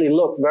would actually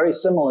look very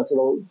similar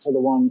to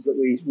the ones that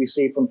we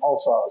see from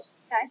pulsars.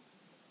 Okay.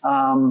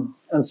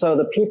 And so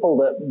the people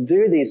that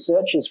do these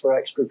searches for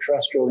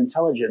extraterrestrial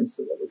intelligence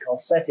that we call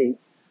SETI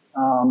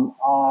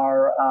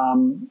are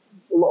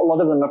a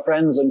lot of them are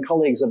friends and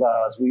colleagues of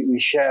ours. We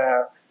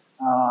share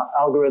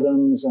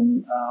algorithms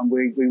and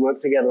we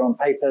work together on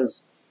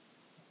papers.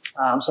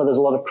 So there's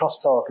a lot of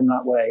crosstalk in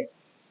that way.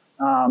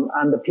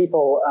 And the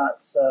people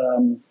at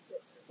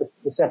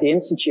the SETI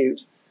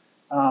Institute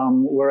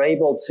were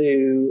able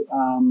to,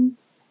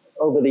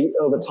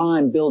 over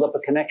time, build up a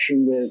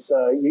connection with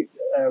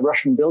a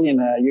Russian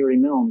billionaire, Yuri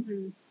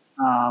Milne,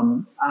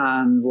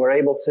 and were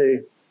able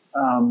to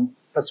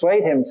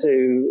persuade him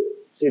to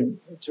to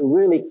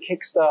really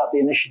kickstart the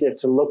initiative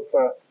to look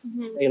for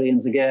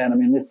aliens again. I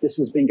mean, this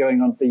has been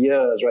going on for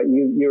years, right?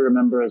 You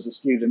remember as a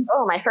student.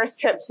 Oh, my first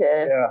trip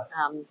to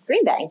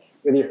Green Bank.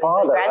 With your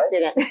father, grad right?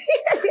 student.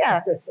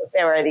 Yeah.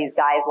 There were these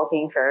guys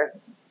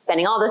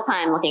spending all this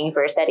time looking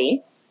for a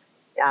SETI.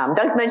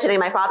 Doug's mentioning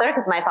my father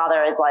because my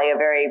father is like a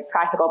very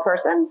practical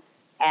person,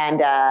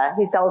 and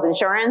he sells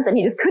insurance, and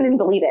he just couldn't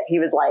believe it. He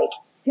was like,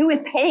 who is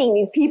paying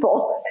these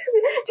people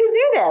to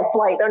do this?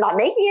 Like, they're not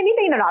making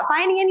anything. They're not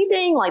finding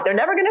anything. Like, they're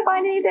never going to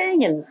find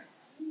anything.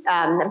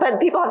 And, but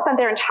people have spent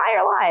their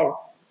entire lives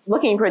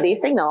looking for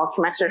these signals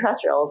from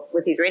extraterrestrials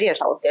with these radio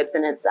telescopes.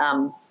 And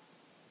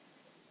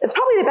it's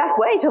probably the best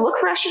way to look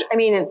for I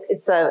mean,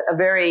 it's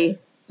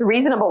a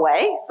reasonable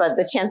way, but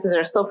the chances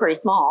are still pretty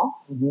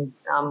small.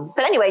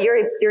 But anyway,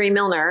 Yuri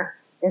Milner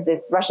is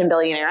this Russian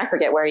billionaire. I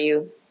forget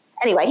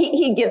anyway,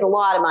 he gives a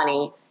lot of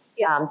money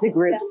to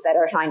groups that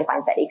are trying to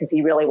find SETI because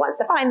he really wants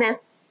to find this.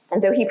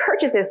 And so he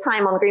purchases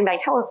time on the Green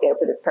Bank telescope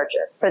for this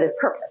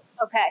purpose.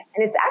 Okay.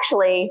 And it's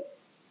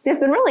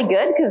been really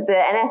good because the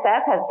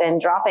NSF has been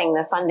dropping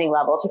the funding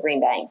level to Green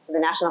Bank. So the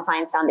National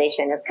Science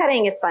Foundation is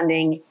cutting its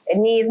funding. It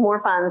needs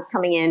more funds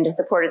coming in to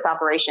support its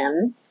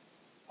operation.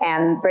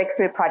 And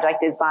Breakthrough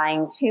Project is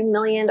buying $2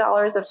 million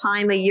of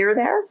time a year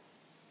there,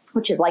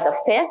 which is like a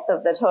fifth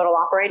of the total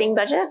operating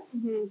budget.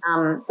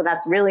 So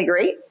that's really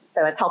great.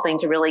 So it's helping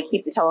to really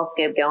keep the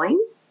telescope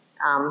going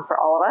for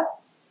all of us.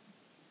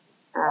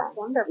 That's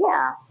wonderful.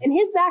 Yeah. And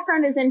his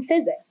background is in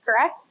physics,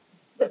 correct?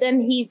 But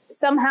then he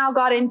somehow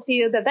got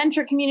into the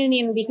venture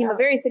community and became a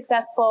very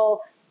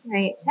successful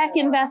tech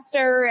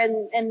investor,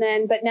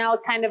 but now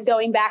it's kind of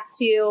going back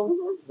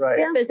to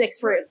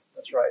physics roots.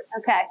 That's right.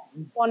 Okay,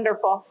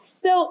 wonderful.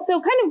 So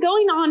kind of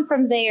going on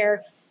from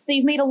there, so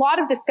you've made a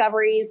lot of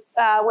discoveries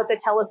with the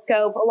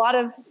telescope, a lot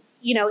of,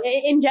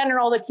 in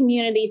general, the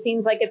community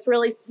seems like it's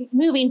really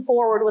moving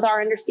forward with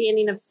our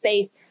understanding of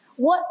space.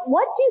 What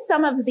do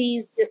some of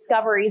these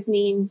discoveries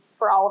mean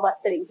for all of us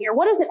sitting here?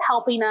 What is it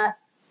helping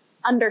us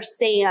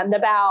understand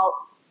about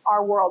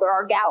our world or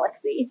our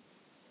galaxy?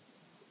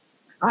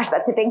 Gosh,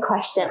 that's a big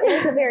question. It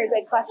is a very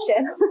big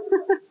question.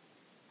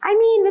 I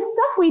mean, the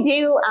stuff we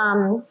do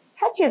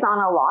touches on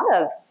a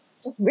lot of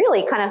just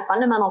really kind of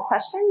fundamental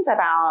questions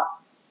about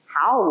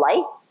how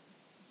life,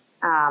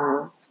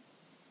 how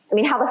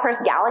the first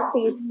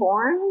galaxies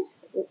formed,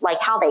 like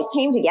how they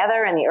came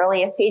together in the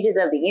earliest stages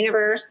of the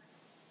universe,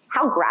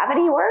 how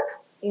gravity works,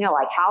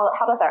 like how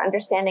does our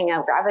understanding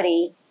of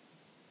gravity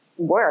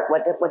work?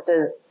 What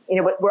does,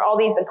 were all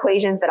these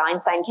equations that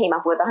Einstein came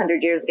up with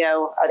 100 years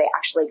ago, are they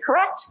actually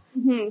correct?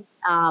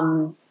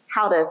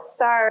 How does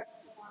stars,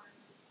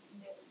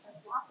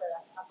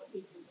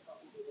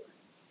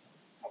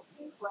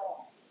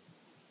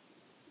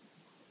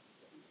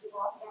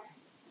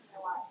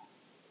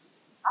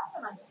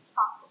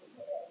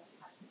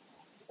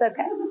 It's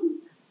okay.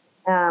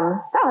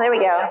 There we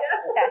go.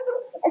 Okay.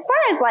 As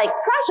far as like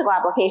practical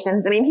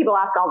applications, people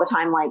ask all the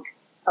time, like,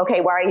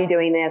 okay, why are you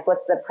doing this?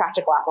 What's the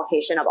practical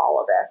application of all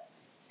of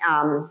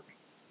this?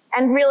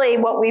 And really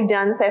what we've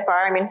done so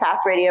far,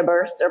 fast radio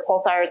bursts or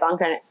pulsars aren't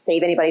going to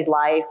save anybody's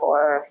life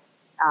or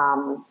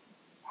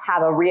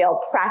have a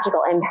real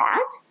practical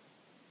impact.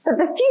 But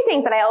the few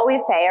things that I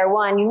always say are,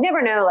 one, you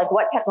never know like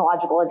what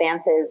technological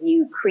advances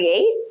you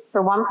create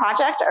for one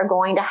project are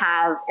going to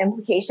have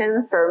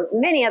implications for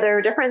many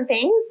other different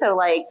things. So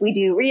like we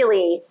do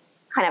really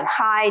kind of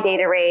high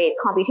data rate,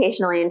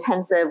 computationally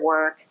intensive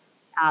work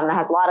that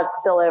has a lot of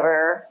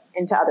spillover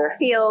into other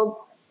fields.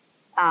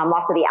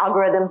 Lots of the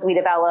algorithms we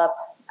develop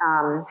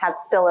have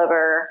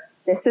spillover.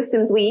 The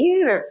systems we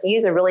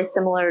use are really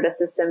similar to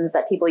systems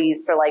that people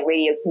use for like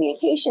radio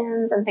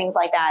communications and things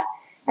like that.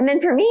 And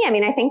then for me,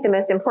 I think the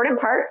most important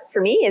part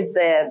for me is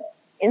the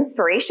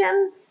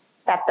inspiration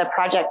that the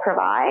project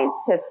provides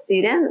to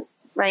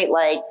students, right?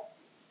 Like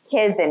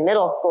kids in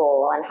middle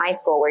school and high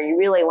school where you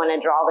really want to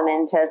draw them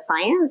into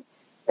science.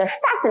 They're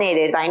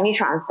fascinated by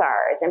neutron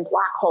stars and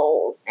black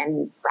holes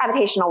and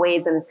gravitational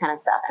waves and this kind of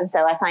stuff. And so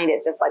I find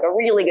it's just like a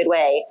really good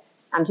way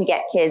to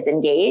get kids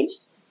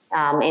engaged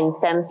in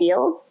STEM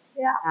fields.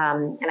 Yeah.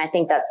 And I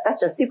think that's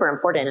just super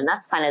important. And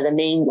that's kind of the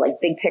main like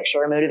big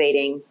picture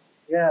motivating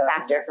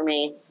factor for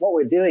me. What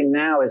we're doing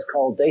now is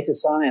called data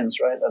science,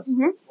 right? That's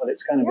what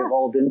it's kind of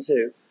evolved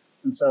into.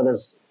 And so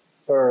there's,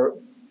 for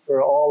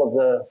all of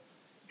the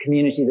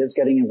community that's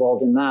getting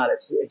involved in that,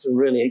 it's a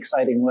really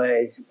exciting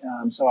way.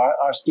 So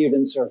our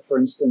students are, for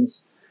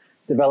instance,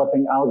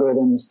 developing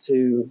algorithms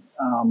to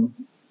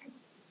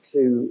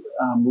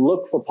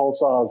look for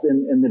pulsars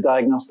in the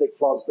diagnostic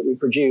plots that we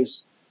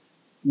produce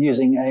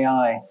using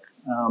AI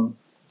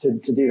to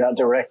do that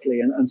directly.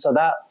 And so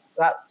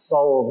that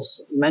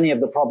solves many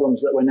of the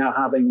problems that we're now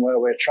having where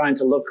we're trying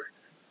to look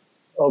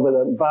over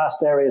the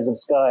vast areas of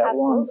sky at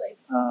once.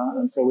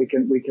 And so we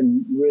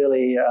can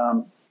really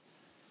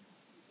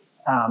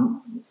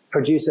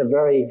produce a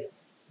very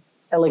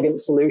elegant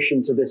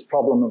solution to this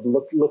problem of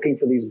looking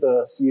for these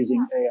bursts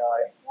using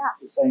AI.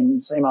 The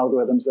same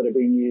algorithms that are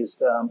being used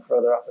for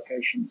other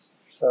applications.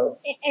 So,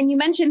 and you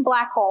mentioned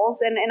black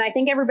holes, and I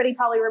think everybody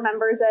probably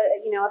remembers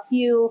a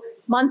few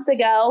months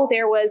ago,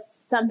 there was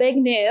some big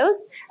news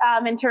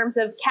in terms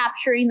of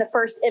capturing the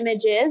first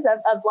images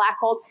of black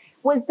holes.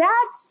 Was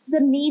that the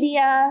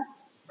media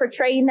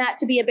portraying that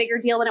to be a bigger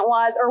deal than it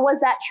was, or was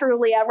that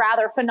truly a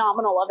rather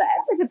phenomenal event?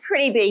 It was a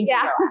pretty big deal.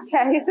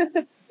 Yeah,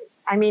 okay.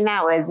 I mean,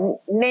 that was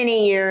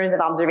many years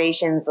of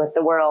observations with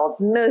the world's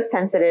most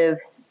sensitive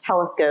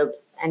telescopes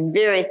and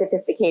very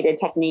sophisticated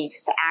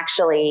techniques to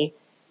actually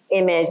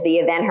image the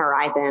event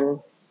horizon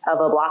of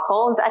a black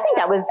hole. And I think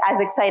that was as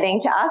exciting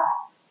to us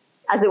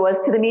as it was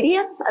to the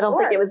media. I don't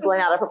think it was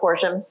blown out of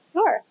proportion.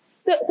 Sure.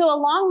 So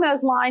along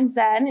those lines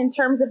then, in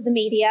terms of the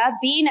media,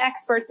 being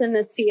experts in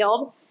this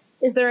field,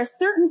 is there a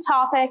certain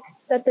topic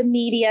that the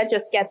media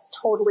just gets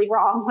totally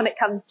wrong when it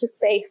comes to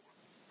space?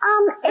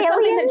 Or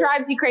something that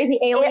drives you crazy?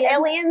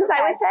 Aliens,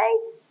 I would say.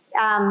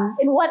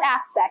 In what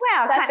aspect?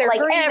 Well, that kind of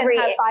like every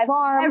 5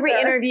 arms, every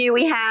interview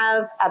we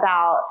have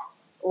about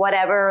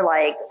whatever,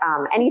 like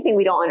anything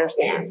we don't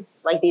understand,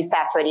 like these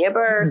fast radio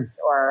bursts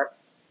or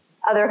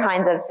other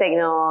kinds of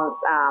signals.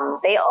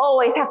 They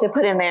always have to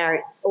put in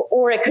there,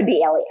 or it could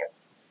be aliens.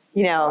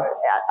 You know,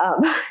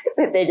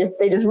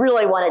 they just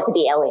really want it to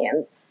be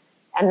aliens.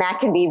 And that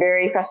can be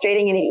very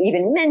frustrating. And if you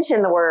even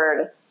mention the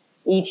word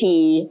ET,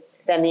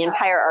 then the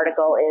entire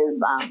article is,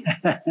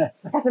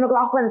 Professor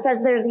McLaughlin says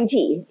there's ET,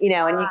 you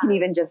know, and you can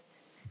even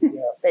just,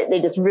 they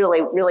just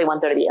really, really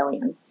want there to be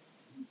aliens.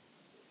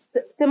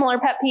 Similar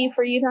pet peeve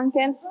for you,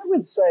 Duncan? I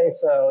would say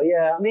so,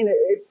 yeah. I mean,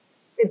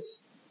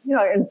 it's, you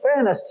know, in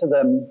fairness to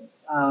them,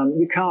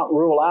 you can't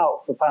rule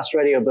out for fast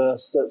radio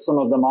bursts that some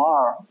of them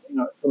are, you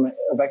know,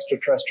 of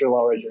extraterrestrial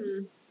origin.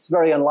 Mm. It's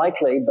very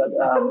unlikely, but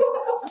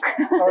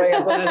sorry,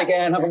 I've done it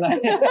again, haven't I?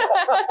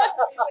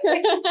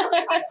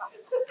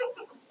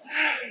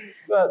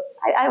 But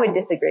I would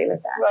disagree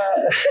with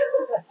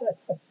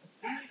that.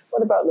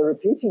 What about the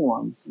repeating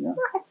ones? You know?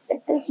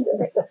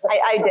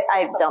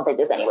 I don't think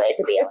there's any way it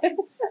could be.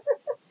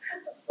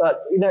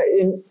 But you know,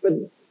 but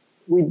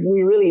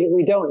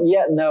we don't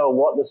yet know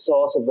what the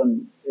source of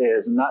them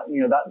is, and that,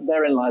 you know, that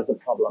therein lies the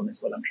problem,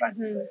 is what I'm trying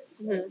to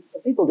say. So,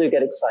 but people do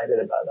get excited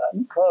about that,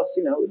 and of course,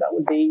 you know, that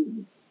would be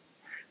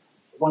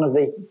one of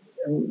the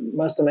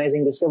most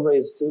amazing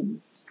discoveries to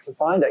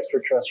find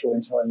extraterrestrial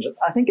intelligence.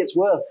 I think it's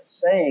worth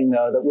saying,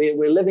 though, that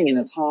we're living in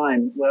a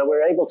time where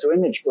we're able to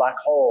image black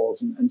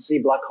holes and see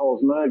black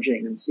holes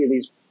merging and see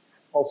these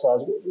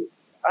pulsars.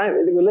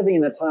 We're living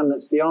in a time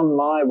that's beyond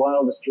my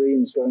wildest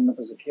dreams growing up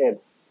as a kid,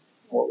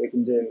 what we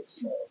can do.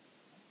 So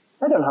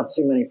I don't have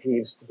too many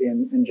peeves, to be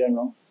in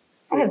general.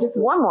 I have just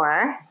one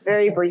more,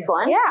 very brief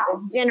one. Yeah.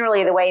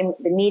 Generally, the way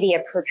the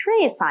media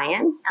portrays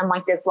science, and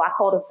like this black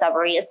hole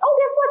discovery, is, oh,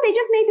 guess what? They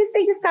just made this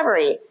big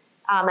discovery.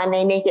 And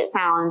they make it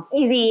sound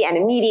easy and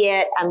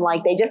immediate, and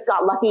like they just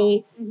got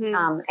lucky.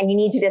 And you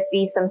need to just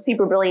be some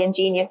super brilliant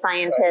genius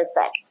scientist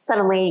that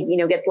suddenly, you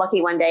know, gets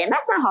lucky one day. And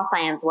that's not how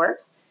science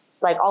works.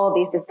 Like all of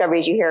these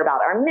discoveries you hear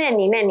about are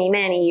many, many,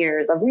 many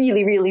years of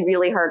really, really,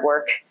 really hard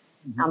work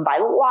by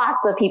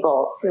lots of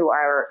people who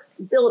are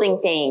building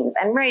things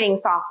and writing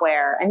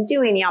software and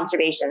doing the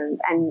observations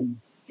and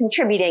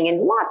contributing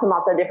in lots and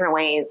lots of different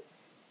ways.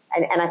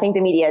 And I think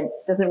the media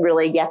doesn't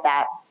really get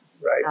that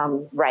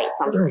right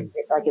sometimes.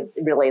 Like it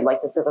really,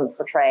 like, this doesn't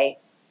portray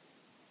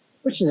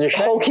which is a the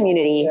shame. whole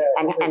community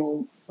Yeah,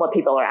 and what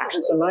people are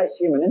actually. It's a nice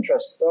human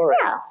interest story,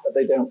 but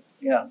they don't.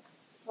 Yeah.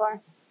 Sure.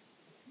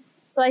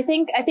 So I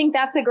think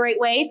that's a great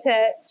way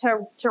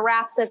to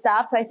wrap this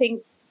up. I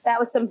think that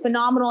was some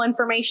phenomenal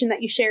information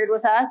that you shared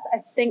with us. I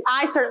think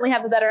I certainly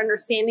have a better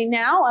understanding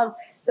now of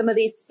some of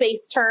these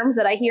space terms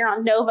that I hear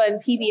on NOVA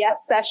and PBS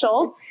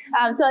specials.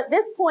 So at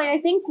this point, I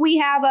think we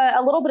have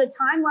a little bit of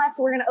time left.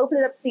 We're going to open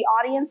it up to the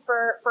audience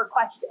for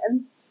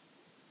questions.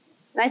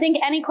 And I think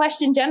any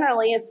question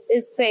generally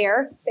is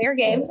fair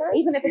game,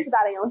 even if it's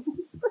about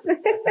aliens.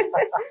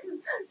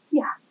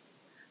 Yeah.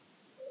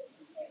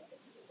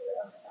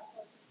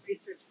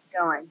 Research is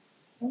going.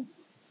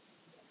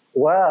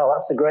 Well,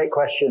 that's a great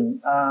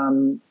question.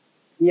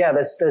 Yeah,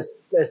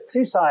 there's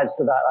two sides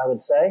to that, I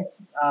would say.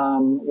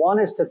 One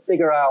is to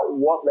figure out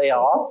what they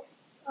are.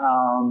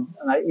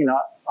 And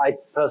I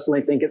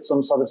personally think it's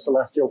some sort of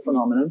celestial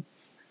phenomenon,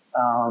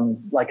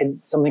 like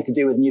something to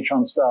do with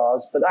neutron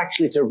stars, but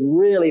actually to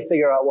really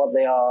figure out what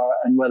they are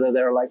and whether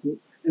they're like,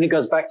 and it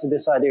goes back to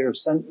this idea of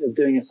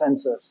doing a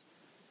census.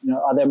 You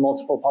know, are there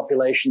multiple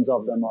populations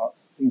of them or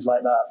things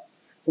like that?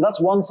 So that's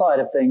one side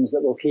of things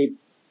that will keep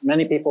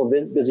many people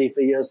busy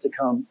for years to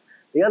come.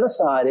 The other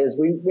side is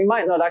we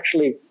might not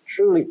actually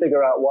truly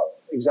figure out what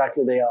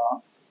exactly they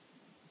are.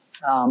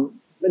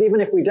 But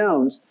even if we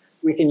don't,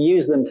 we can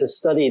use them to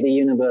study the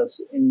universe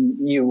in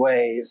new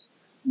ways.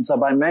 And so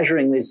by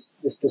measuring this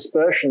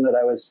dispersion that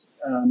I was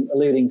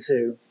alluding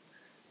to,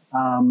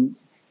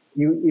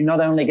 you not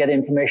only get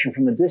information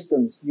from the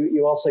distance,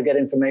 you also get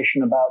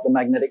information about the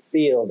magnetic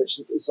field, which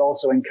is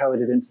also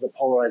encoded into the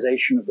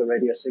polarization of the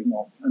radio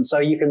signal. And so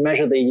you can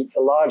measure the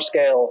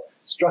large-scale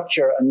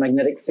structure and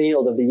magnetic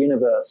field of the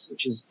universe,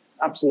 which is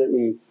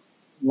absolutely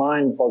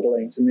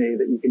mind-boggling to me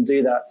that you can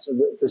do that. So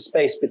the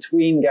space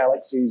between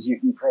galaxies you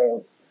can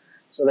probe.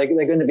 So they're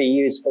going to be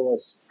useful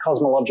as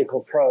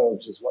cosmological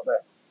probes, is what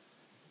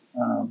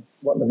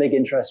the big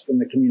interest from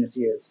the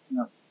community is.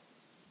 Yeah.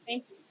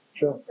 Thank you.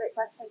 Sure. Great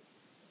question.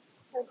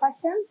 Other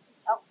questions?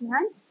 Oh,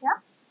 behind? Yeah.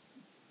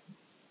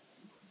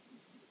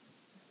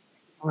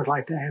 I would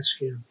like to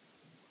ask you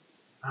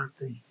about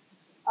the.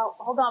 Oh,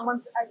 hold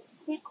on. I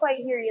can't quite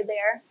hear you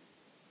there.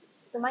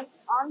 Is the mic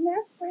on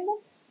there, Brandon?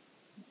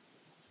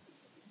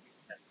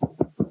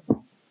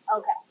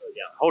 Okay.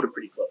 Yeah, hold it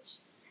pretty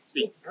close.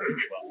 Speak pretty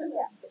well.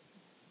 Yeah.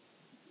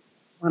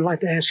 I'd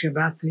like to ask you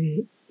about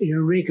the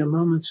eureka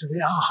moments or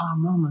the aha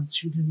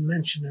moments. You didn't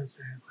mention those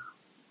very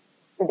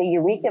well. The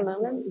eureka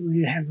moment?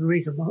 You have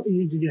eureka moments.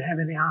 Did you have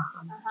any aha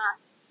moments? Uh-huh.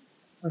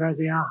 What are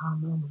the aha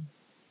moments?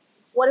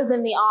 What have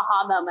been the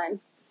aha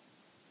moments?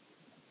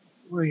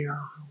 What are your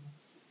aha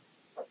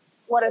moments?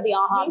 What are the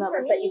aha For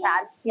moments me, that you've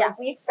had? Yeah. Like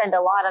we spend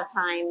a lot of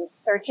time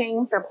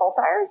searching for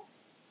pulsars,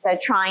 so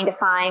trying to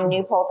find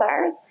new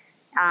pulsars.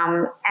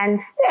 And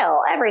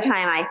still, every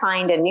time I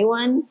find a new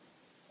one,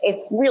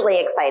 it's really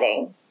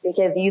exciting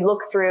because you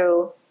look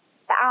through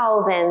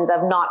thousands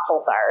of not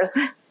pulsars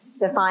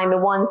to find the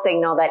one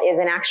signal that is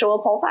an actual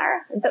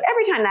pulsar. And so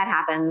every time that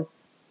happens,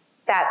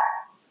 that's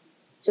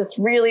just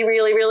really,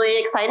 really,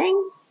 really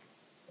exciting.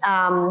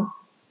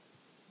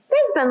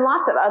 There's been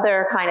lots of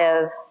other kind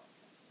of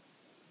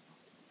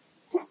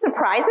just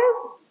surprises.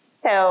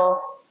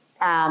 So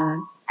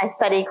I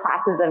study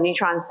classes of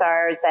neutron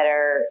stars that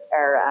are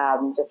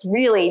just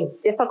really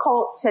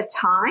difficult to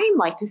time,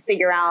 like to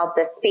figure out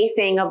the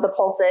spacing of the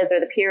pulses or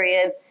the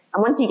periods.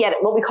 And once you get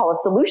what we call a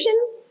solution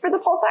for the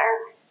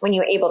pulsar, when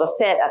you're able to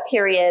fit a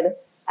period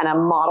and a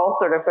model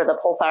sort of for the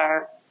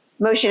pulsar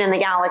motion in the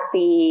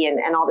galaxy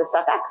and all this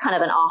stuff, that's kind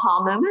of an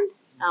aha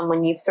moment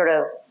when you've sort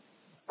of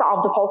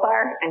solved a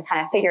pulsar and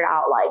kind of figured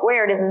out like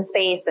where it is in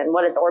space and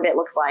what its orbit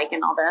looks like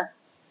and all this.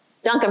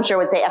 Dunk, I'm sure,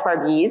 would say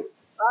FRBs.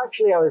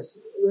 Actually,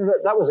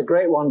 that was a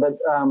great one, but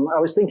I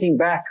was thinking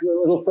back a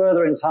little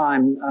further in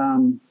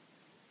time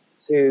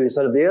to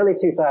sort of the early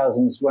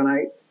 2000s when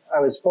I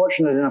was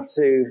fortunate enough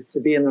to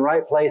be in the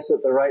right place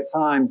at the right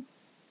time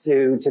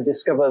to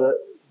discover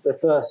the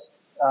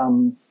first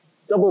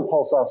double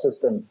pulsar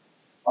system,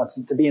 or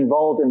to be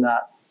involved in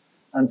that.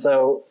 And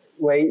so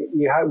we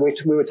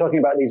were talking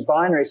about these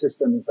binary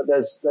systems, but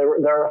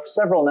there are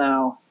several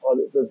now. Or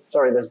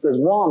there's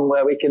one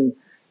where we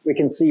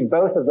can see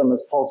both of them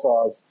as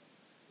pulsars.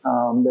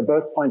 They're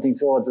both pointing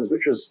towards us,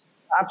 which was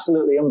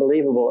absolutely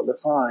unbelievable at the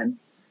time.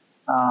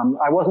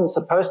 I wasn't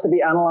supposed to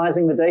be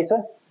analyzing the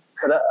data,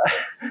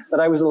 but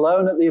I was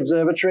alone at the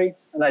observatory,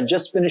 and I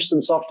just finished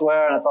some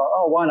software, and I thought,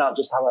 oh, why not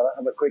just have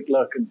a quick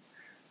look? And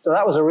so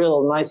that was a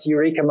real nice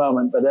eureka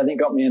moment, but then it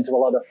got me into a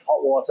lot of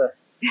hot water.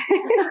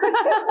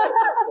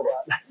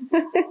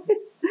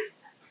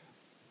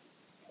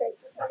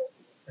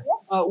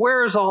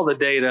 Where is all the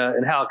data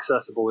and how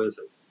accessible is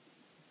it?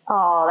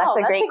 Oh, that's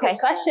a great good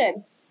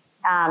question.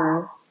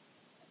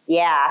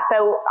 Yeah,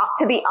 so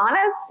to be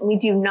honest, we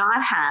do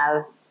not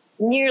have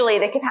nearly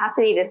the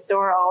capacity to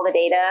store all the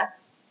data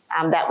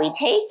that we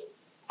take.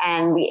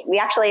 And we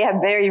actually have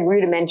very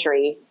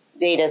rudimentary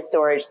data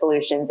storage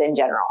solutions in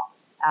general.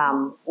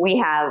 We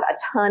have a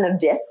ton of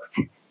disks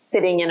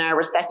sitting in our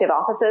respective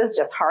offices,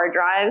 just hard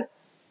drives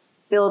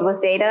filled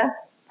with data.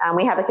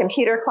 We have a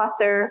computer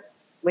cluster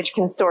which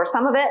can store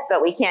some of it,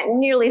 but we can't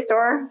nearly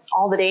store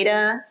all the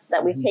data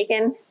that we've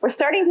taken. We're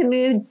starting to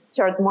move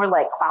towards more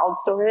like cloud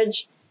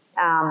storage.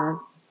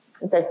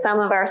 And so some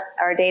of our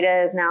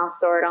data is now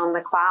stored on the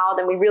cloud,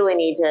 and we really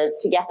need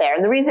to get there.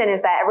 And the reason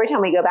is that every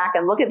time we go back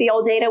and look at the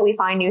old data, we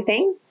find new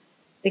things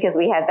because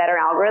we have better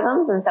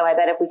algorithms. And so I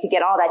bet if we could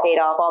get all that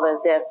data off all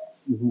those disks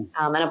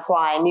and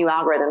apply new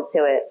algorithms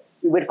to it,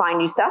 we would find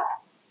new stuff.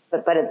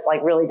 But it's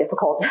like really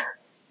difficult.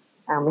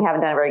 We haven't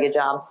done a very good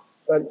job.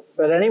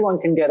 But anyone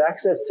can get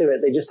access to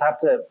it. They just have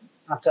to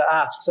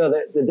ask. So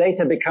that the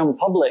data become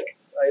public,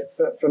 right,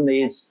 from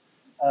these,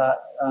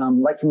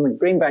 like from the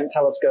Green Bank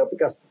telescope,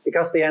 because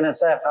the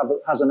NSF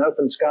has an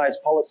open skies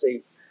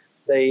policy.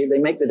 They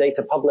make the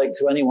data public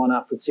to anyone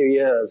after 2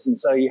 years, and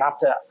so you have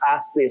to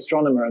ask the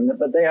astronomer.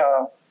 But they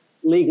are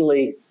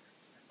legally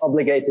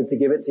obligated to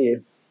give it to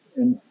you.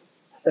 And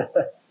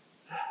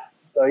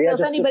so yeah,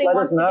 so if anybody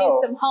wants to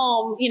do some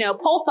home,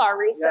 pulsar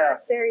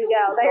research, there you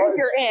go. There's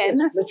your in.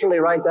 It's literally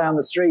right down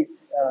the street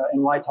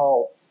in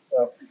Whitehall.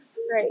 So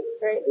great.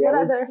 Yeah,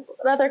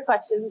 What other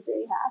questions do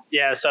you have?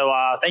 Yeah, so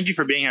thank you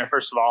for being here,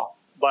 first of all.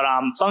 But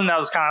something that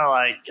was kind of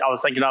like I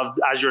was thinking of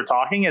as you were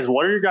talking is,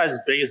 what are your guys'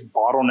 biggest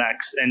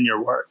bottlenecks in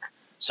your work?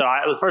 So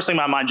the first thing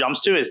my mind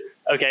jumps to is,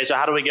 okay, so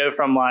how do we go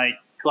from like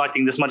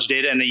collecting this much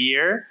data in a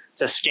year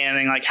to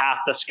scanning like half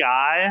the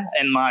sky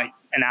in like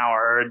an hour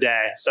or a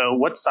day? So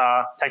what's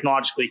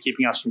technologically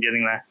keeping us from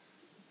getting there?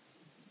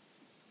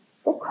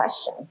 Good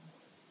question.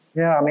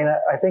 yeah, I mean,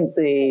 I think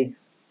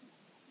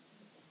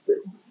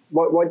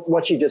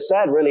what you just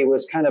said really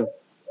was kind of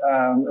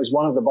is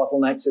one of the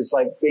bottlenecks. Is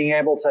like being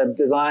able to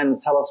design a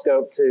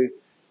telescope to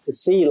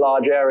see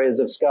large areas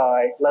of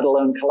sky, let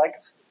alone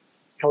collect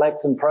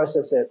and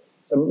process it.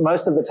 So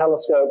most of the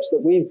telescopes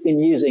that we've been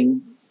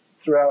using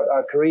throughout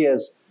our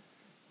careers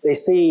they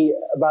see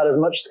about as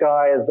much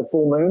sky as the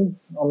full moon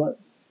on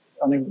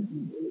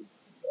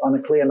a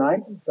clear night.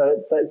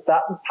 So it's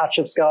that patch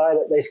of sky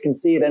that they can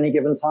see at any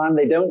given time.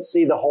 They don't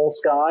see the whole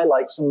sky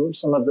like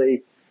some of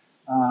the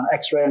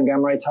X-ray and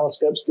gamma ray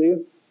telescopes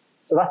do.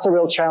 So that's a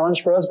real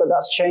challenge for us, but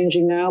that's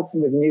changing now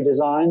with new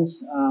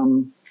designs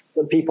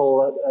that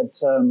people at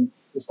the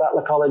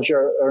Statler College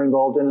are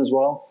involved in as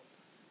well.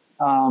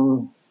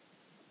 So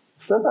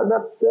that's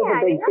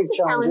a big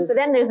challenge. But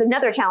then there's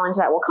another challenge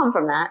that will come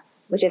from that,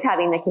 which is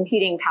having the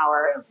computing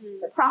power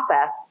to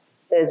process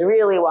those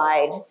really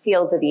wide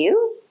fields of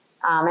view.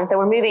 And so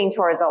we're moving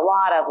towards a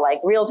lot of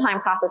like real-time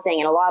processing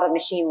and a lot of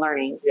machine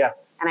learning. Yeah.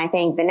 And I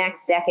think the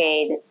next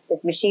decade,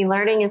 this machine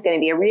learning is going to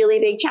be a really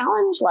big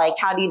challenge. Like,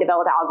 how do you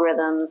develop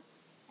algorithms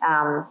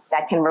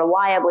that can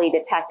reliably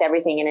detect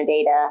everything in a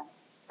data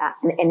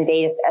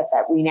set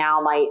that we now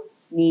might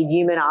need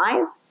human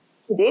eyes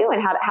to do?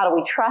 And how do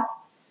we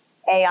trust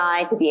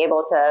AI to be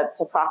able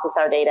to process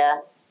our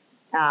data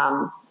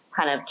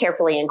kind of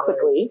carefully and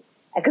quickly?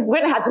 Because we're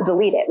going to have to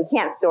delete it. We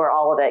can't store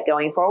all of it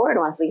going forward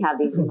once we have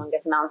these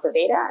humongous amounts of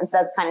data. And so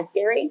that's kind of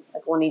scary.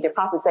 Like, we'll need to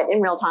process it in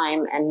real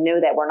time and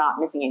know that we're not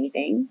missing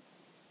anything.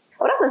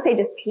 I would also say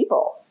just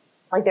people.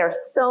 Like, there are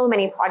so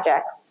many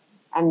projects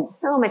and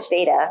so much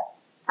data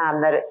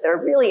that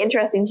are really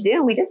interesting to do.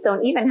 And we just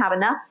don't even have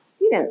enough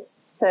students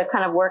to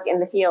kind of work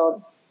in the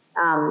field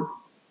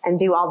and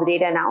do all the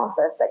data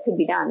analysis that could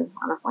be done,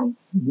 honestly.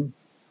 Mm-hmm.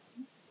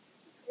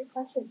 Great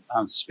question.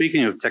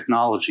 Speaking of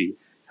technology,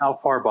 how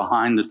far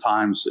behind the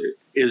times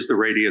is the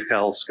radio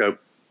telescope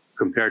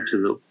compared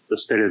to the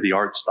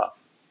state-of-the-art stuff?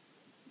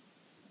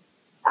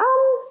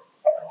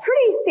 It's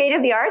pretty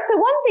state-of-the-art. So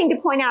one thing to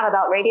point out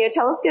about radio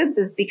telescopes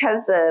is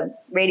because the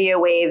radio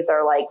waves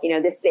are like,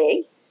 this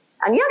big,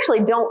 you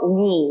actually don't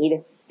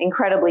need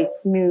incredibly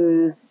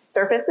smooth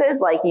surfaces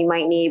like you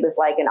might need with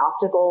like an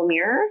optical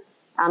mirror.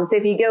 So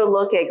if you go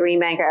look at Green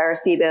Bank or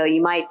Arecibo, you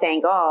might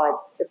think,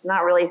 it's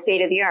not really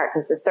state-of-the-art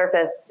because the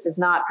surface is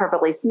not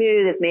perfectly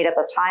smooth. It's made up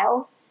of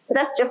tiles. But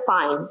that's just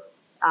fine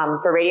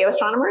for radio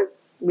astronomers.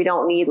 We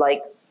don't need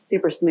like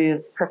super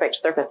smooth, perfect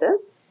surfaces.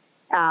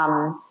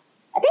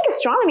 I think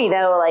astronomy,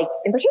 though, like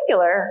in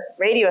particular,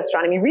 radio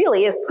astronomy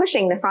really is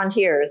pushing the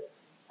frontiers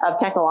of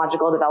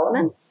technological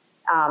development.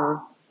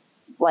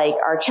 Like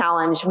our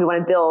challenge, we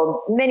want to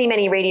build many,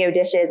 many radio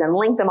dishes and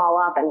link them all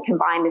up and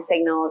combine the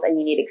signals, and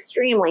you need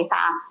extremely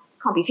fast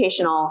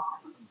computational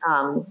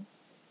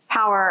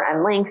power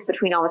and links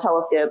between all the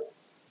telescopes.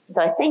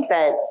 So I think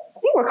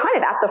we're kind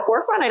of at the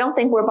forefront. I don't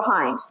think we're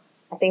behind.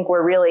 I think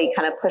we're really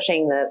kind of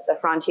pushing the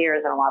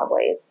frontiers in a lot of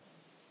ways.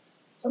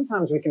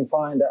 Sometimes we can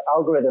find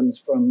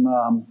algorithms from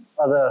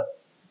other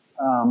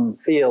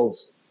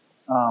fields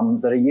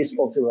that are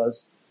useful to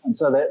us. And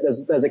so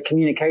there's a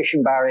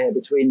communication barrier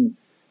between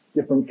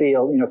different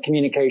fields,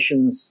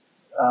 communications,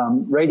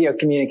 radio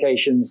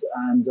communications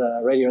and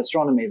radio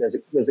astronomy.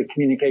 There's a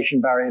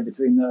communication barrier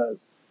between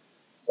those.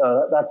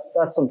 So that's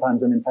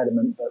sometimes an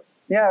impediment. But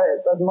yeah,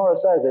 as Maura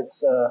says,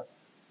 it's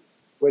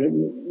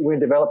we're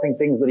developing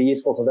things that are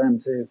useful to them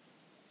too.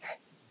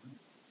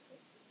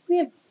 We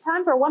have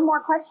time for one more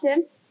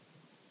question.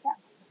 Yeah.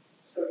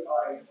 So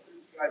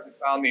you guys have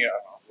found the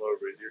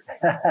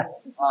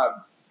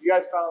you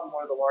guys found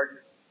one of the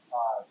largest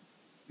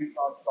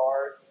neutron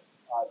stars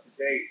to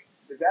date.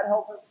 Does that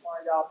help us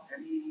find out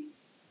any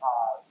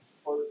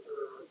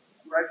closer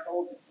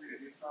threshold between a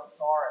neutron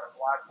star and a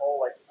black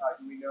hole? Like,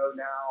 do we know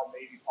now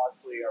maybe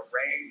possibly a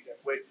range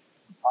at which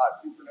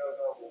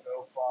supernova will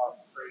go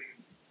from creating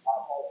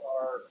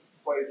pulsar,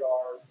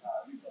 quasar,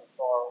 neutron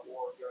star,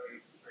 or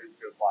going straight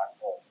to a black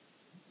hole?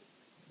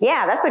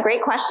 Yeah, that's a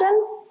great question.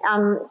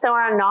 So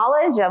our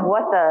knowledge of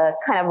what the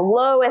kind of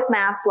lowest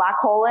mass black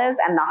hole is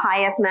and the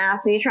highest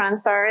mass neutron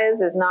star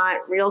is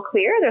not real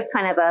clear. There's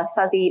kind of a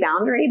fuzzy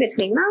boundary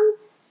between them.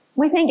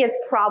 We think it's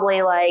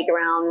probably like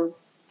around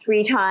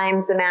 3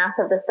 times the mass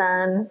of the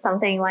sun,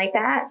 something like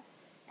that.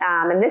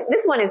 And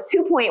this one is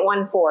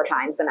 2.14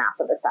 times the mass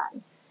of the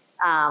sun.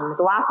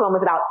 The last one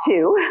was about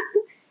 2.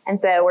 And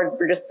so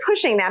we're just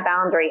pushing that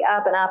boundary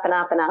up and up and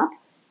up and up.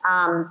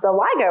 The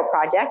LIGO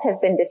project has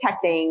been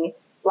detecting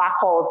black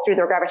holes through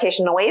their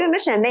gravitational wave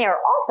emission, and they are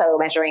also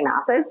measuring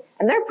masses,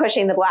 and they're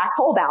pushing the black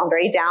hole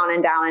boundary down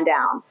and down and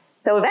down.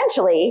 So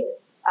eventually,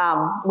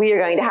 we are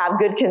going to have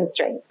good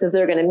constraints because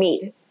they're going to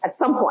meet at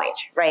some point,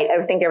 right?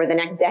 I think over the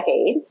next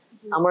decade,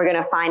 we're going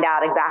to find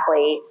out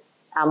exactly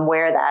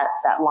where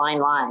that line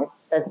lies.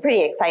 So it's a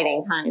pretty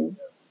exciting time.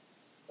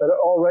 But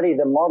already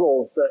the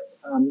models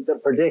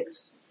that predict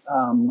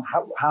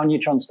how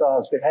neutron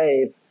stars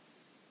behave,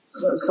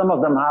 some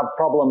of them have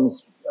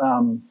problems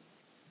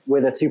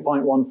with a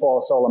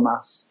 2.14 solar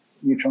mass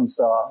neutron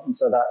star. And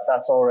so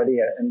that's already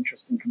an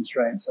interesting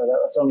constraint. So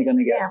that's only going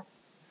to get... Yeah.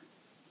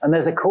 And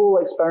there's a cool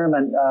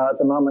experiment at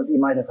the moment you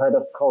might have heard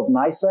of called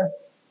NISA,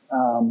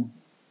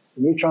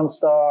 Neutron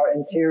Star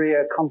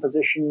Interior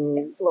Composition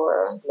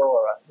Explorer.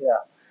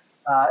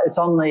 Yeah. It's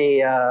on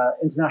the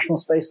International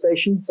Space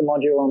Station. It's a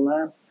module on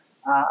there.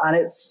 And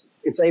it's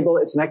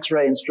an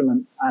X-ray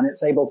instrument, and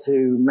it's able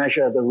to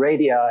measure the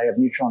radii of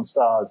neutron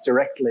stars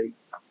directly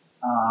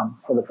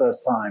for the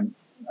first time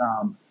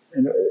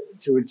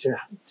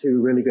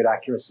to really good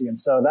accuracy. And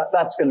so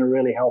that's going to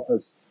really help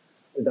us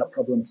with that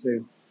problem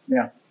too.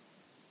 Yeah.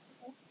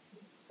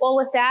 Well,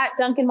 with that,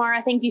 Duncan,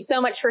 Maura, thank you so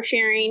much for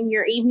sharing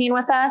your evening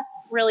with us.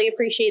 Really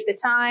appreciate the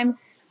time.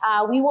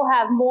 We will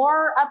have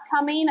more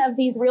upcoming of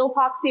these Real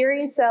Talk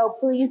series, so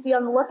please be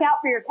on the lookout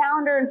for your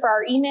calendar and for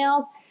our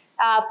emails.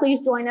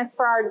 Please join us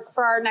for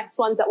our next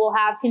ones that we'll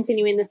have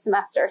continuing this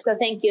semester. So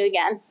thank you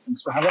again.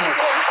 Thanks for having us.